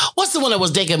 what's the one that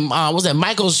was dating? Was that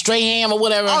Michael Strahan or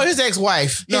whatever? Oh, his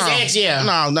ex-wife. His ex,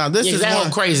 yeah. No, this is that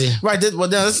one crazy. Right. This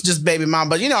is just baby mom.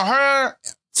 But her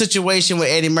situation with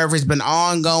Eddie Murphy's been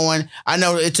ongoing. I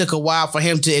know it took a while for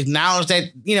him to acknowledge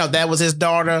that that was his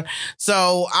daughter.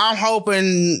 So I'm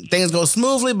hoping things go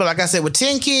smoothly. But like I said, with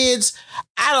 10 kids,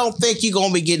 I don't think you're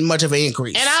gonna be getting much of an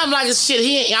increase. And I'm like, shit.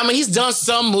 He's done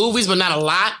some movies, but not a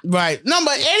lot. Right. No,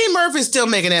 but Eddie Murphy's still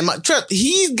making that much. Trust,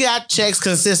 he's got checks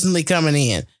consistently coming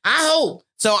in. I hope.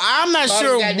 So I'm not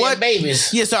sure what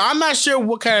babies. Yeah. So I'm not sure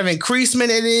what kind of increasement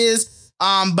it is.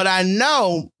 But I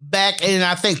know back in,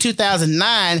 I think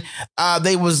 2009,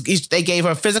 they gave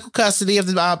her physical custody of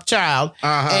the child,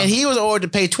 and he was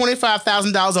ordered to pay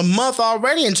 $25,000 a month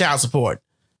already in child support.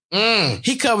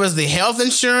 He covers the health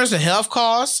insurance, the health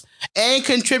costs, and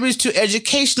contributes to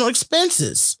educational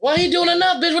expenses. Well, he doing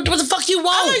enough, bitch. What the fuck you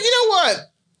want? I'm like, you know what?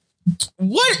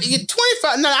 What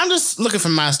 25? No, I'm just looking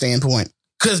from my standpoint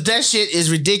because that shit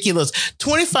is ridiculous.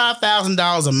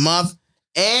 $25,000 a month.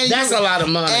 And that's a lot of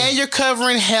money. And you're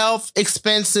covering health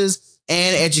expenses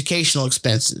and educational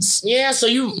expenses. Yeah, so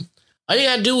all you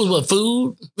gotta do is what,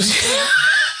 food?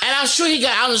 And I'm sure he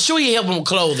helped him with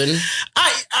clothing.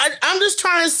 I'm just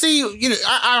trying to see,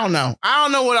 I don't know. I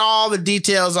don't know what all the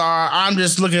details are. I'm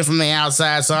just looking from the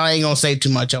outside, so I ain't gonna say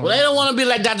too much on it. Well, they don't want to be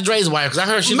like Dr. Dre's wife, because I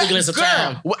heard she's looking at some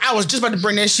time. Well, I was just about to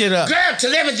bring that shit up. Girl,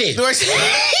 telepathy.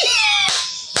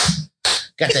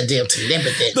 Got that damn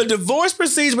telepathy. The divorce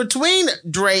proceedings between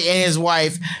Dre and his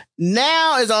wife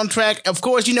now is on track. Of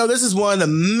course, this is one of the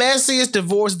messiest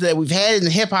divorces that we've had in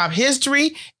hip-hop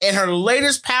history. In her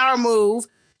latest power move,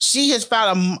 she has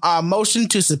filed a motion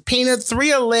to subpoena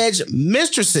 3 alleged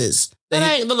mistresses.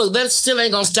 That still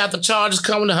ain't gonna stop the charges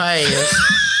coming to her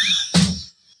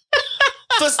ass.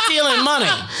 For stealing money.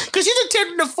 Because she's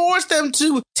attempting to force them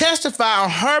to testify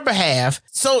on her behalf.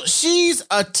 So she's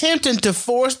attempting to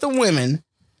force the women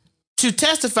to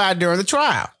testify during the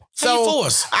trial.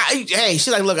 She's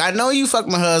like, look, I know you fucked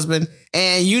my husband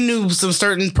and you knew some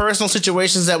certain personal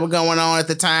situations that were going on at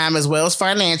the time as well as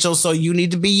financial. So you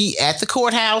need to be at the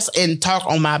courthouse and talk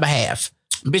on my behalf.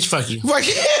 Bitch, fuck you. Right.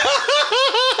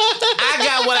 I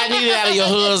got what I needed out of your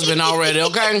husband already,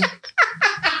 okay?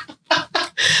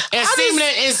 And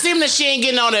seeming that she ain't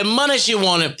getting all that money she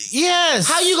wanted. Yes.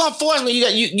 How you gonna force me?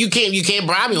 You can't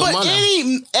bribe me with money. But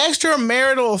any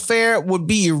extramarital affair would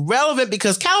be irrelevant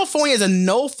because California is a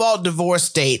no-fault divorce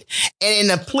state. And in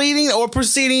the pleading or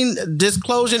proceeding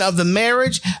disclosure of the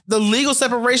marriage, the legal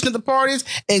separation of the parties,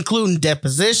 including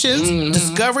depositions,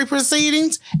 discovery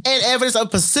proceedings, and evidence of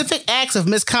specific acts of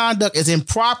misconduct is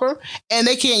improper, and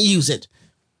they can't use it.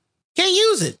 Can't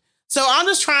use it. So I'm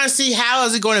just trying to see how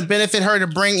is it going to benefit her to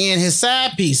bring in his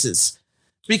side pieces.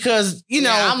 Because,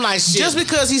 I'm like, shit. Just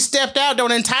because he stepped out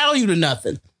don't entitle you to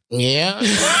nothing. Yeah.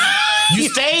 You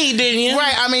stayed, didn't you?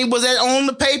 Right. Was that on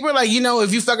the paper? Like,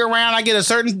 if you fuck around, I get a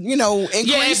certain, increase.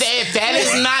 Yeah, if that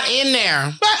is not in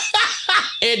there,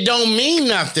 it don't mean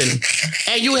nothing.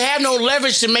 And you have no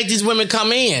leverage to make these women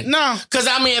come in. No. Because,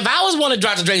 if I was one to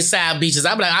drop the Dre side beaches,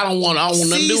 I'd be like, I don't want nothing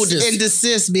to do with this. And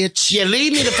desist, bitch. Yeah,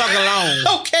 leave me the fuck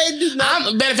alone. Okay, do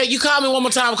not. Matter of fact, you call me one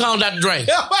more time, I'm calling Dr. Dre.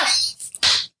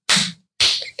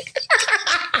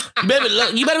 Baby,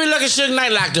 look, you better be looking Suge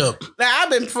Knight locked up. Now, I've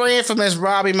been praying for Miss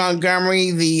Robbie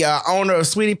Montgomery, the owner of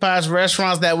Sweetie Pie's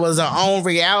Restaurants, that was her own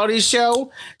reality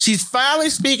show. She's finally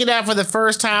speaking out for the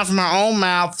first time from her own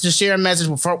mouth to share a message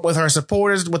with her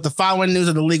supporters with the following news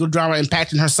of the legal drama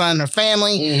impacting her son and her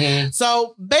family. Mm-hmm.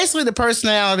 So basically, the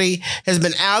personality has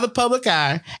been out of the public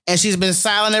eye, and she's been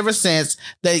silent ever since.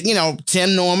 That, you know,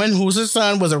 Tim Norman, who's her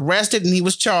son, was arrested and he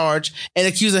was charged and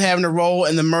accused of having a role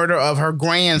in the murder of her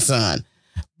grandson.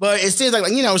 But it seems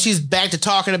like, you know, she's back to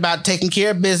talking about taking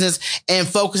care of business and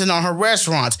focusing on her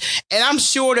restaurants. And I'm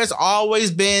sure that's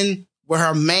always been where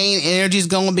her main energy is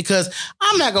going, because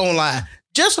I'm not going to lie,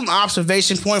 just from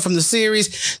observation point from the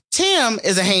series, Tim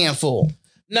is a handful.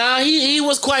 Nah, he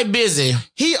was quite busy.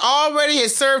 He already had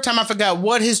served time. I forgot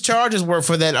what his charges were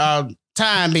for that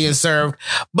time being served,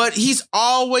 but he's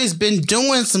always been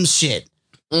doing some shit.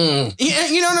 Mm.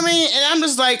 You know what I mean? And I'm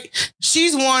just like,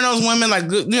 she's one of those women, like,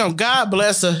 you know, God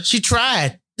bless her. She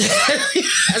tried.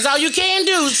 That's all you can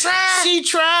do. Try. She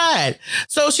tried.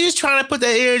 So she's trying to put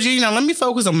that energy, you know, let me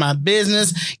focus on my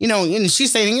business. You know, and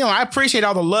she's saying, you know, I appreciate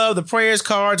all the love, the prayers,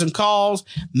 cards, and calls,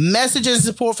 messages, and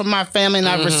support from my family, and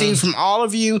I've received from all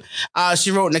of you.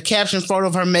 She wrote in a caption photo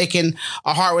of her making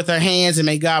a heart with her hands, and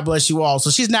may God bless you all.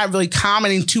 So she's not really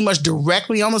commenting too much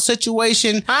directly on the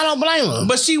situation. I don't blame her.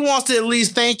 But she wants to at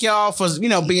least thank y'all for, you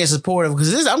know, being supportive,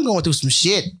 because I'm going through some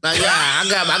shit.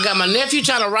 I got my nephew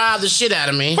trying to rob the shit out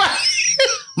of me.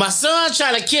 My son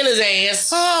trying to kill his ass.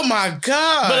 Oh my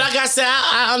God. But like I said,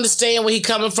 I understand where he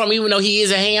coming from, even though he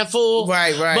is a handful.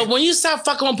 Right. But when you start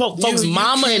fucking with folks'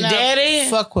 mama and daddy.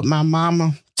 Fuck with my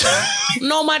mama.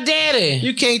 No, my daddy.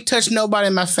 You can't touch nobody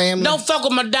in my family. Don't fuck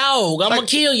with my dog. I'm gonna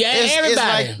kill you.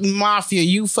 Everybody. It's like mafia.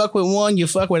 You fuck with one, you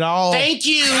fuck with all. Thank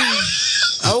you.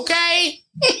 Okay.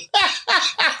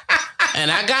 And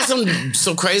I got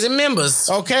some crazy members.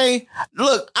 Okay.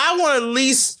 Look, I want to at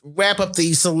least wrap up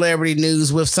the celebrity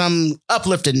news with some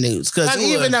uplifting news. Because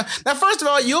even now, first of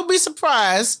all, you'll be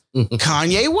surprised.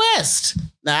 Kanye West.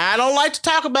 Now, I don't like to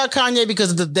talk about Kanye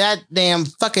because of that damn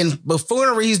fucking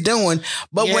buffoonery he's doing.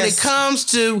 But when it comes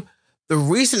to the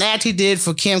recent act he did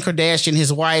for Kim Kardashian,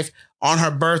 his wife, on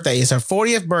her birthday. It's her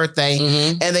 40th birthday.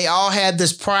 Mm-hmm. And they all had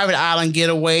this private island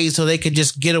getaway so they could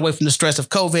just get away from the stress of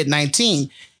COVID-19.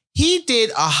 He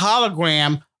did a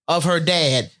hologram of her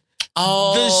dad.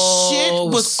 Oh, the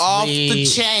shit was off the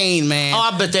chain, man. Oh,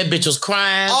 I bet that bitch was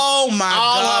crying. Oh, my God.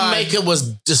 All her makeup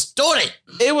was distorted.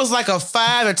 It was like a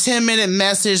 5 or 10 minute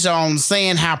message on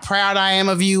saying how proud I am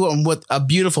of you and what a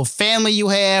beautiful family you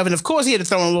have. And of course, he had to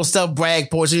throw in a little self-brag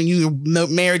portion. You were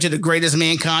married to the greatest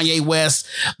man, Kanye West.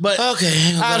 But okay,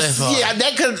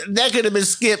 that could have been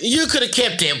skipped. You could have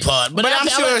kept that part. But I'm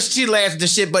sure she laughed at the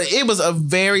shit. But it was a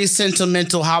very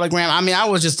sentimental hologram. I mean, I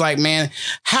was just like, man,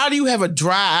 how do you have a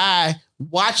dry eye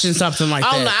watching something like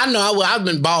that? I know. I've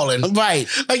been balling. Right.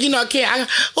 Like, you know, I can't.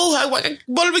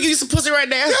 Let me give you some pussy right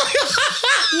now.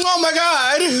 Oh, my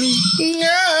God.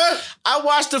 Yeah. I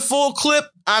watched the full clip.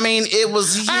 I mean,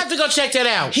 I have to go check that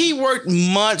out. He worked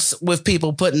months with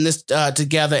people putting this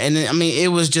together. And I mean, it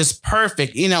was just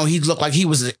perfect. You know, he looked like he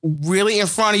was really in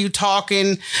front of you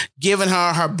talking, giving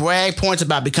her brag points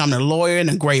about becoming a lawyer and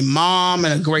a great mom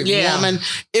and a great woman.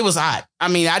 It was hot. I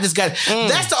mean, I just got,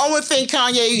 that's the only thing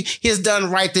Kanye has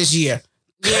done right this year.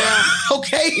 Yeah.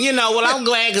 Okay. You know, well, I'm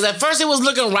glad, because at first it was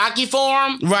looking rocky for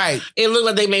him. Right. It looked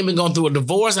like they may be going through a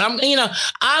divorce.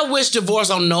 I wish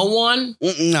divorce on no one.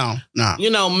 No.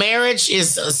 You know, marriage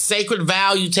is a sacred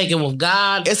vow you take it with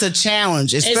God. It's a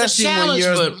challenge, especially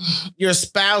when your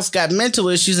spouse got mental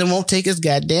issues and won't take his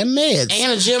goddamn meds.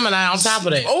 And a Gemini on top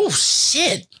of that. Oh,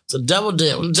 shit. It's a double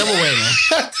whammy.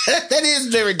 That is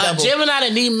very double. A Gemini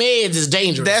that need meds is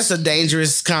dangerous. That's a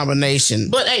dangerous combination.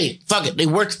 But hey, fuck it. They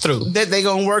worked through. They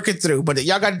gonna work it through. But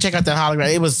y'all got to check out that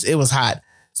hologram. It was hot.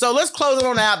 So let's close it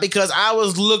on out, because I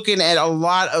was looking at a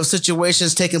lot of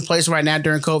situations taking place right now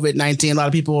during COVID-19. A lot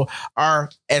of people are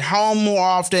at home more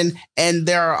often, and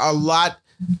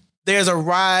there's a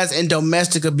rise in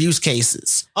domestic abuse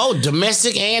cases. Oh,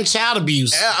 domestic and child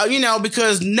abuse. You know,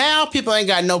 because now people ain't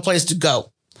got no place to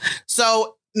go.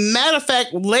 So, matter of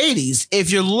fact, ladies,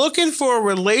 if you're looking for a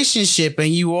relationship and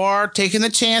you are taking a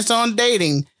chance on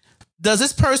dating, does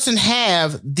this person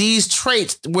have these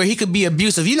traits where he could be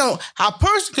abusive? You know, how a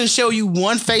person can show you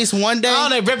one face one day. Oh,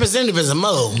 their representative is a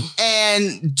mole.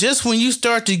 And just when you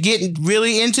start to get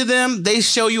really into them, they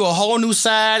show you a whole new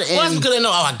side. Well, that's because they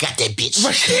know, I got that bitch.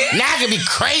 Now I can be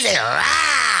crazy.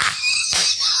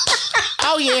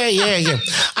 Oh, yeah.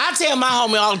 I tell my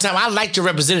homie all the time, I like your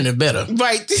representative better.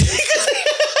 Right.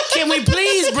 Can we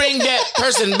please bring that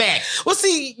person back? Well,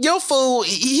 see, your fool,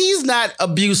 he's not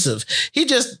abusive. He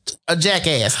just a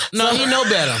jackass. No, he know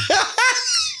better.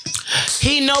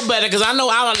 He know better because I know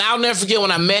I'll never forget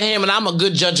when I met him, and I'm a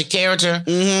good judge of character.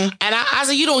 Mm-hmm. And I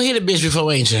said, "You don't hit a bitch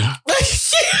before, ain't you?"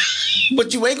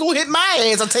 But you ain't gonna hit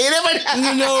my ass. I'll tell you that.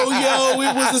 You know, yo,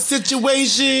 it was a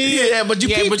situation. Yeah, but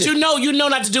you know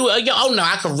not to do it. Oh no,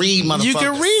 I can read, motherfucker. You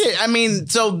can read it. I mean,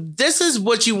 so this is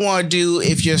what you want to do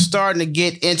if you're starting to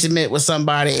get intimate with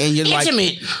somebody, and you're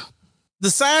intimate. The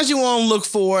signs you want to look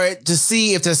for it to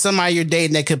see if there's somebody you're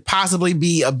dating that could possibly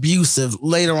be abusive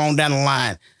later on down the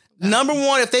line. Number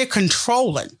one, if they're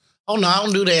controlling. Oh, no, I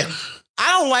don't do that.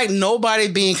 I don't like nobody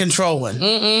being controlling.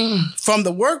 Mm-mm. From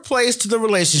the workplace to the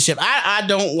relationship. I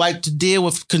don't like to deal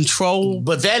with control.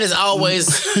 But that is always,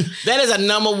 that is a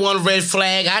number one red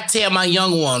flag. I tell my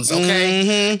young ones, okay?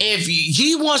 Mm-hmm. If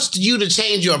he wants you to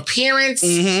change your appearance,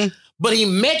 but he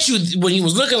met you when he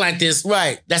was looking like this.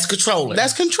 Right. That's controlling.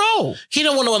 That's control. He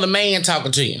don't want no other man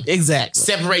talking to you. Exactly.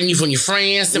 Separating you from your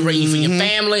friends, separating you from your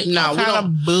family. No,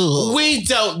 we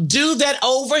don't do that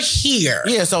over here.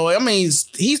 Yeah, so, I mean,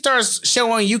 he starts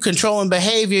showing you controlling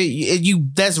behavior.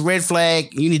 That's a red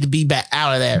flag. You need to be back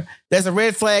out of there. That's a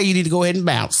red flag. You need to go ahead and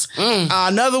bounce.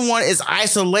 Another one is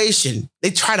isolation. They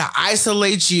try to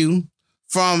isolate you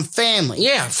from family.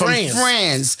 Yeah,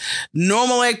 friends.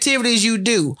 Normal activities you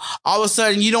do. All of a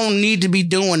sudden, you don't need to be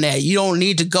doing that. You don't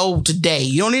need to go today.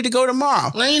 You don't need to go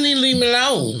tomorrow. Well, you need to leave me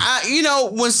alone.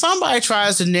 When somebody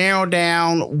tries to narrow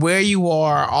down where you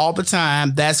are all the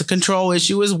time, that's a control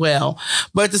issue as well.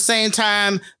 But at the same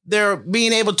time, they're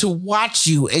being able to watch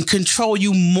you and control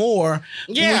you more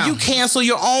when you cancel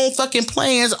your own fucking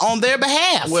plans on their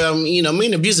behalf. Well, me and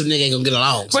an abusive nigga ain't gonna get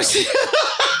along. So.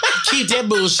 Keep that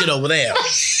bullshit over there.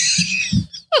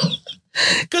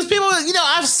 Because people,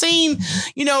 I've seen,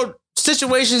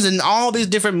 situations in all these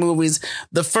different movies.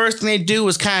 The first thing they do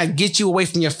is kind of get you away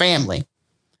from your family.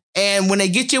 And when they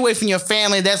get you away from your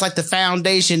family, that's like the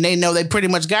foundation. They know they pretty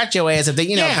much got your ass. If they,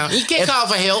 you can't call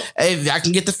for help. If I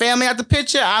can get the family out the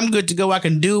picture, I'm good to go. I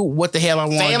can do what the hell I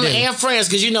want to do. Family and friends,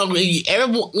 because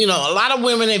a lot of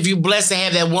women, if you're blessed to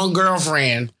have that one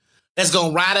girlfriend that's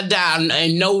gonna ride or die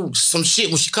and know some shit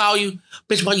when she call you,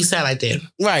 bitch, why you sound like that?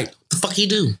 Right. What the fuck he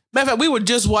do? Matter of fact, we were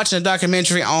just watching a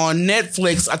documentary on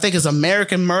Netflix. I think it's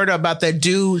American Murder about that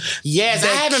dude. Yes, I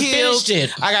haven't finished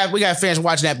it. We got to finish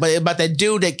watching that, but about that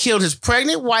dude that killed his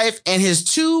pregnant wife and his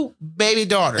 2 baby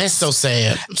daughters. That's so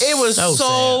sad. It was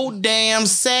so damn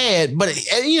sad. But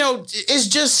it's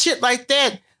just shit like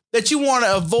that you want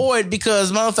to avoid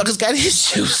because motherfuckers got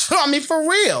issues. I mean, for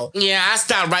real. Yeah, I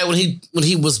stopped right when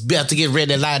he was about to get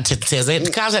ready to lie to the test.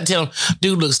 The cops had to tell him,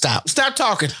 dude, look, stop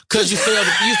talking, because you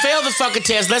failed the fucking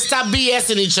test. Let's stop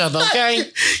BSing each other, okay?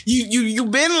 you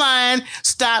been lying.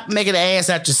 Stop making an ass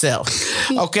out yourself,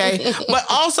 okay? But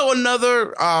also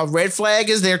another red flag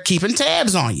is they're keeping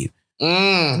tabs on you.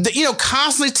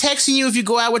 Constantly texting you if you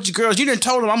go out with your girls. You done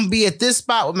told them I'm gonna be at this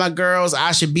spot with my girls.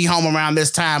 I should be home around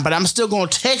this time, but I'm still gonna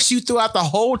text you throughout the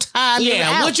whole time.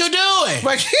 Yeah, what you doing?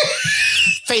 Like,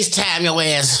 FaceTime your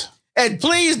ass. And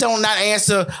please don't not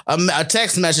answer a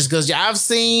text message because I've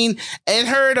seen and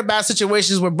heard about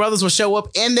situations where brothers will show up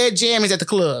in their jammies at the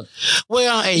club.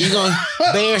 Well, hey, you gonna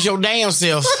embarrass your damn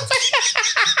self.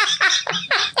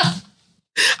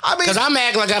 I mean, because I'm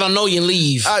acting like I don't know you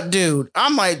leave. Dude,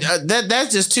 I'm like,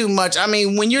 that's just too much. I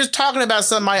mean, when you're talking about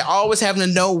somebody always having to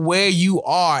know where you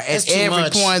are at every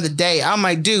point of the day, I'm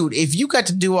like, dude, if you got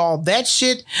to do all that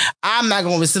shit, I'm not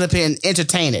going to sit up here and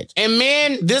entertain it. And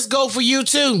men, this go for you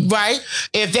too. Right?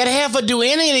 If that heifer do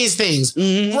any of these things,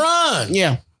 run.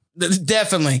 Yeah,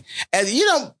 definitely. And,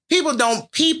 people don't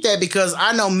peep that because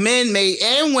I know men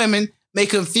and women may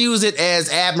confuse it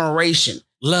as admiration.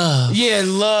 Love. Yeah,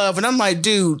 love. And I'm like,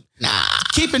 dude,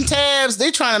 keeping tabs,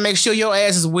 they trying to make sure your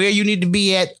ass is where you need to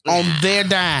be at on their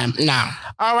dime.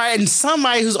 All right. And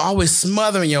somebody who's always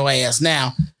smothering your ass.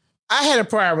 Now, I had a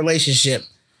prior relationship.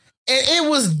 And it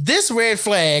was this red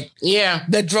flag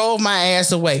that drove my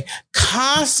ass away.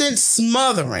 Constant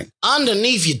smothering.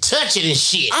 Underneath you, touching and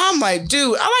shit. I'm like,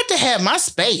 dude, I like to have my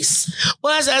space.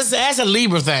 Well, that's a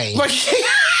Libra thing.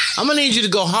 I'm going to need you to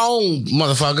go home,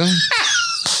 motherfucker.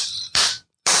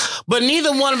 But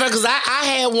neither one of us, because I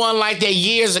had one like that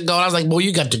years ago. And I was like, boy,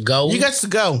 you got to go. You got to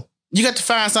go. You got to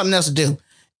find something else to do.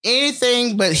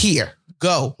 Anything but here.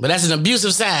 Go. But that's an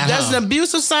abusive sign. That's an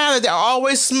abusive sign that they're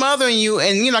always smothering you.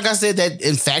 And, like I said, that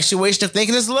infatuation of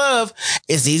thinking it's love.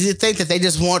 It's easy to think that they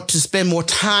just want to spend more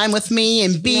time with me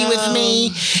and be with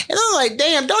me. And I'm like,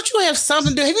 damn, don't you have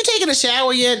something to do? Have you taken a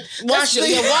shower yet? Wash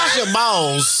your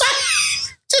balls.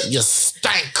 You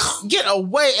stink. Get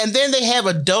away. And then they have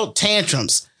adult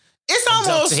tantrums. It's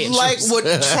almost like what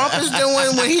Trump is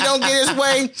doing when he don't get his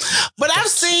way. But I've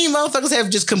seen motherfuckers have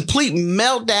just complete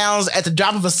meltdowns at the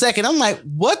drop of a second. I'm like,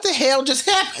 what the hell just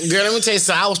happened? Girl, let me tell you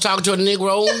something. I was talking to a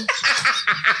Negro.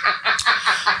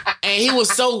 And he was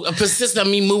so persistent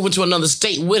on me moving to another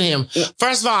state with him.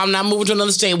 First of all, I'm not moving to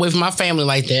another state away from my family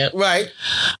like that. Right.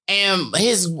 And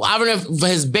I remember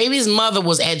his baby's mother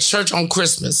was at church on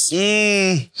Christmas.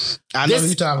 I know what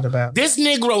you're talking about. This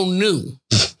Negro knew.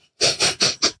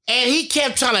 And he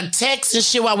kept trying to text and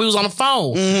shit while we was on the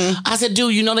phone. I said,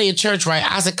 dude, you know they at church, right?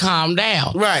 I said, calm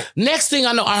down. Right. Next thing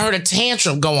I know, I heard a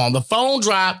tantrum go on. The phone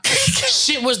dropped.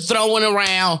 Shit was throwing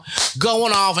around,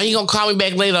 going off. And he gonna call me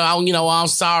back later. I'm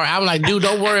sorry. I'm like, dude,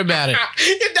 don't worry about it.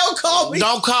 Don't call me.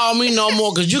 Don't call me no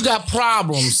more because you got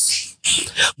problems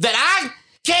that I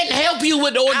can't help you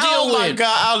with or deal with. Oh my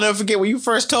God, I'll never forget when you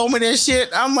first told me that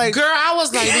shit. I'm like, girl, I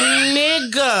was like,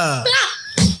 nigga.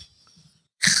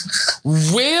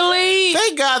 Really?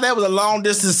 Thank God that was a long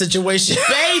distance situation.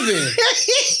 Baby.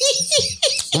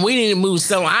 We need to move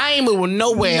somewhere. I ain't moving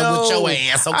nowhere with your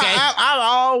ass, okay? I've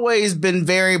always been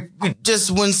just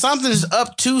when something's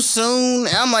up too soon,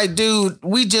 I'm like, dude,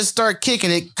 we just start kicking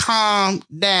it. Calm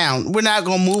down. We're not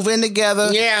going to move in together.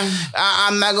 Yeah.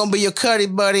 I'm not going to be your cuddy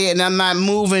buddy, and I'm not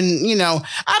moving,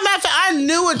 I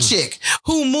knew a chick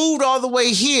who moved all the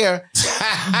way here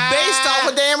based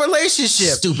off a damn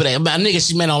relationship. Stupid ass. About a nigga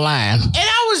she met online. And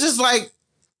I was just like,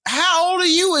 how old are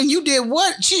you? And you did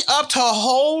what? She upped her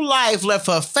whole life, left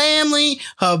her family,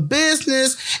 her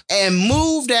business, and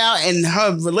moved out. And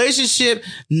her relationship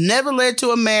never led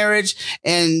to a marriage.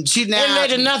 And she now... It led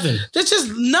to nothing. It's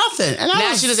just nothing. And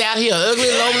now she just out here, ugly,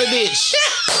 lonely bitch.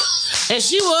 And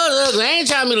she was ugly. I ain't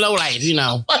trying to be low life,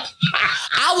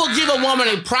 I will give a woman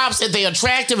a props if they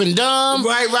attractive and dumb.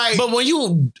 Right. But when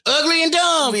you ugly and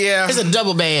dumb, it's a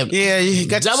double bad. Yeah, you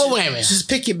got double whammy. Just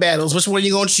pick your battles. Which one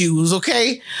you gonna choose,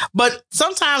 okay? But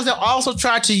sometimes they'll also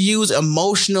try to use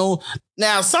emotional.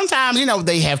 Now, sometimes,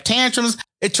 they have tantrums.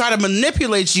 They try to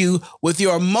manipulate you with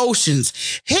your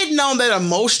emotions. Hitting on that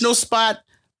emotional spot,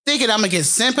 thinking I'm going to get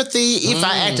sympathy if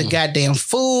I act a goddamn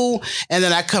fool, and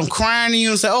then I come crying to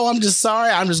you and say, oh, I'm just sorry.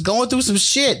 I'm just going through some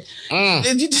shit.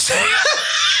 And you just...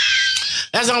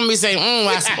 That's what I'm going to be saying.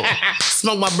 I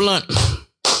smoke my blunt.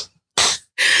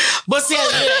 But see,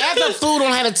 after food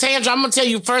don't have a tantrum, I'm going to tell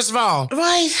you, first of all,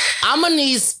 right, I'm going to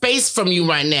need space from you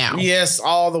right now. Yes,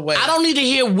 all the way. I don't need to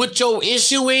hear what your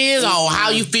issue is or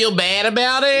how you feel bad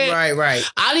about it. Right.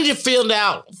 I need to find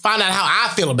out how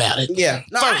I feel about it. Yeah.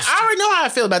 No, I already know how I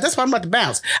feel about it. That's why I'm about to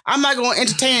bounce. I'm not going to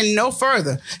entertain no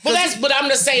further. But I'm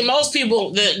just saying, most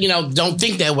people that, don't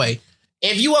think that way.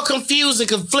 If you are confused and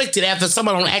conflicted after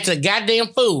someone don't act a goddamn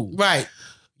fool, right,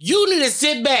 you need to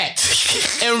sit back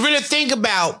and really think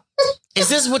about, is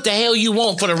this what the hell you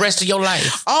want for the rest of your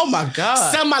life? Oh my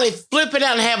God. Somebody flipping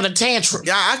out and having a tantrum.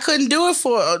 Yeah, I couldn't do it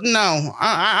for, no.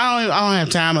 I don't have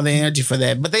time or the energy for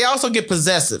that. But they also get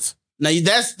possessive. Now,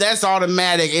 that's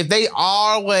automatic. If they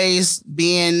always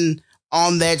being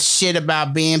on that shit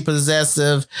about being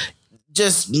possessive,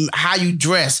 just how you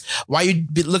dress, why you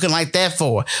be looking like that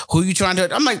for? Who you trying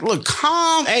to? I'm like, look,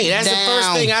 calm. Hey, that's down. The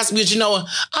first thing I speak.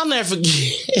 I'll never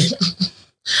forget.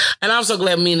 And I'm so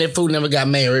glad me and that fool never got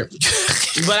married.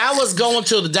 But I was going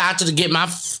to the doctor to get my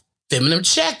feminine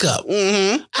checkup.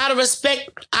 Out of respect,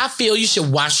 I feel you should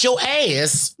wash your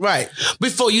ass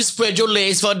before you spread your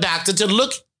legs for a doctor to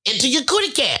look into your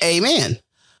cootie cat. Amen.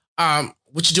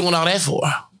 What you doing all that for?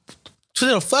 To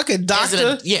the fucking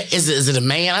doctor? Is it a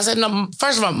man? I said, no,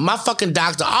 first of all, my fucking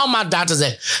doctor, all my doctors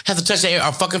that have to touch the air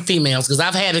are fucking females because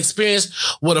I've had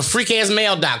experience with a freak-ass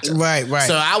male doctor. Right.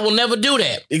 So I will never do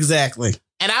that. Exactly.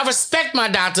 And I respect my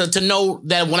doctor to know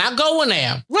that when I go in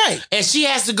there, and she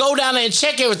has to go down there and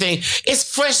check everything,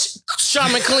 it's fresh,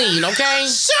 sharp and clean, okay?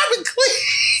 Sharp and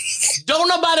clean. Don't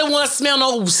nobody want to smell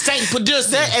no stank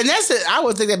producer. And that's it. I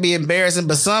would think that'd be embarrassing,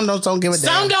 but some don't give a damn.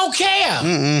 Some don't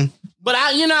care. But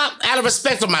out of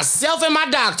respect for myself and my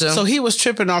doctor. So he was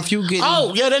tripping off you getting...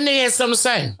 Oh, yeah, that nigga had something to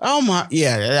say. Oh, my...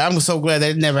 Yeah, I'm so glad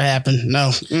that never happened.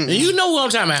 No. You know what I'm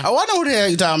talking about. Oh, I know what the hell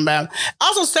you're talking about.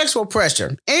 Also, sexual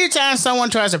pressure. Anytime someone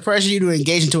tries to pressure you to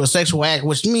engage into a sexual act,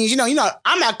 which means,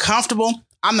 I'm not comfortable,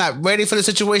 I'm not ready for the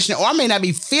situation, or I may not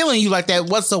be feeling you like that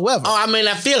whatsoever. Oh, I may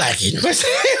not feel like it.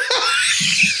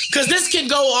 Because this can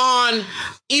go on...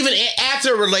 Even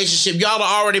after a relationship, y'all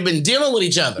have already been dealing with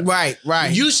each other. Right.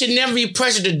 You should never be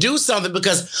pressured to do something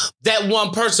because that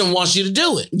one person wants you to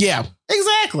do it. Yeah,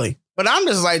 exactly. But I'm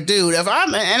just like, dude, if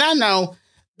I'm, and I know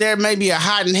there may be a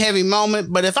hot and heavy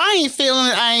moment, but if I ain't feeling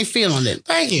it, I ain't feeling it.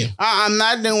 Thank you. I'm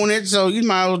not doing it, so you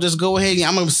might as well just go ahead.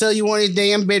 I'm going to sell you one of these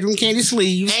damn bedroom candy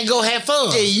sleeves. And go have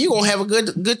fun. Yeah, you going to have a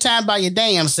good time by your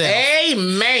damn self.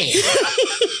 Amen.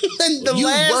 The You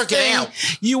last work it thing out.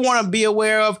 you want to be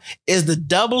aware of is the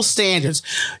double standards.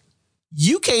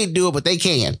 You can't do it, but they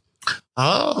can.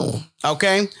 Oh.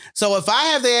 Okay? So if I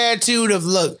have the attitude of,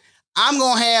 look, I'm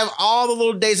going to have all the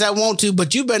little dates I want to,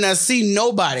 but you better not see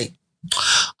nobody.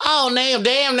 Oh, damn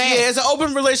that. Yeah, it's an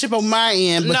open relationship on my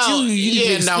end, but you need to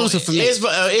be exclusive for me.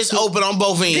 It's open on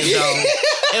both ends, though.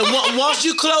 And once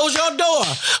you close your door,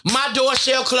 my door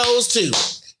shall close too.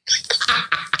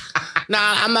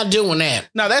 Nah, I'm not doing that.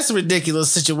 No, that's a ridiculous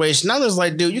situation. I'm just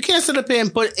like, dude, you can't sit up here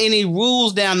and put any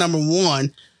rules down, number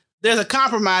one. There's a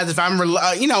compromise. If I'm,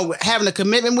 having a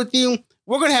commitment with you,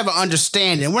 we're going to have an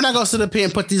understanding. We're not going to sit up here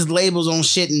and put these labels on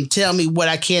shit and tell me what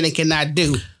I can and cannot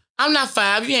do. I'm not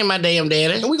 5. You ain't my damn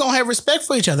daddy. And we're going to have respect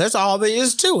for each other. That's all there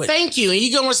is to it. Thank you. And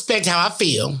you going to respect how I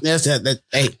feel. That's that.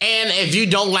 Hey. And if you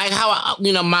don't like how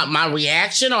my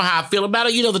reaction or how I feel about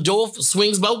it, the door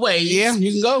swings both ways. Yeah,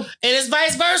 you can go. And it's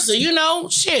vice versa.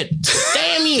 Shit.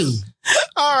 Damn you.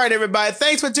 All right, everybody.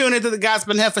 Thanks for tuning into the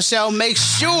Gospel and Heifer Show. Make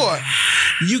sure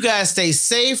you guys stay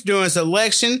safe during this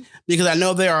election because I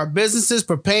know there are businesses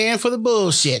preparing for the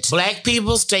bullshit. Black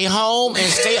people, stay home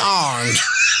and stay armed.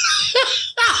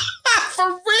 For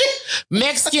real?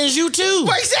 Mexicans, you too.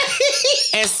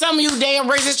 And some of you damn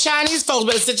racist Chinese folks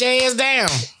better sit your ass down.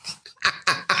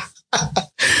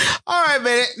 All right,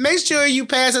 man. Make sure you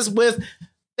pass us with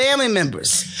family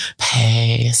members,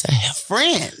 Pass a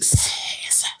friends,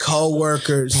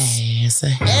 co-workers, Pass a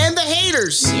and the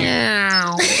haters.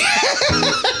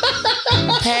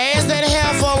 Pass that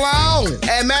heifer along.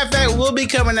 And matter of fact, we'll be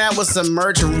coming out with some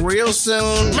merch real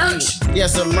soon. Merch? Yeah,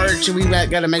 some merch. We got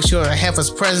to make sure the heifer's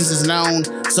presence is known.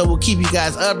 So we'll keep you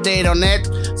guys updated on that.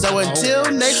 So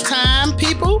until next time,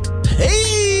 people,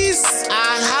 peace.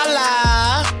 I holla.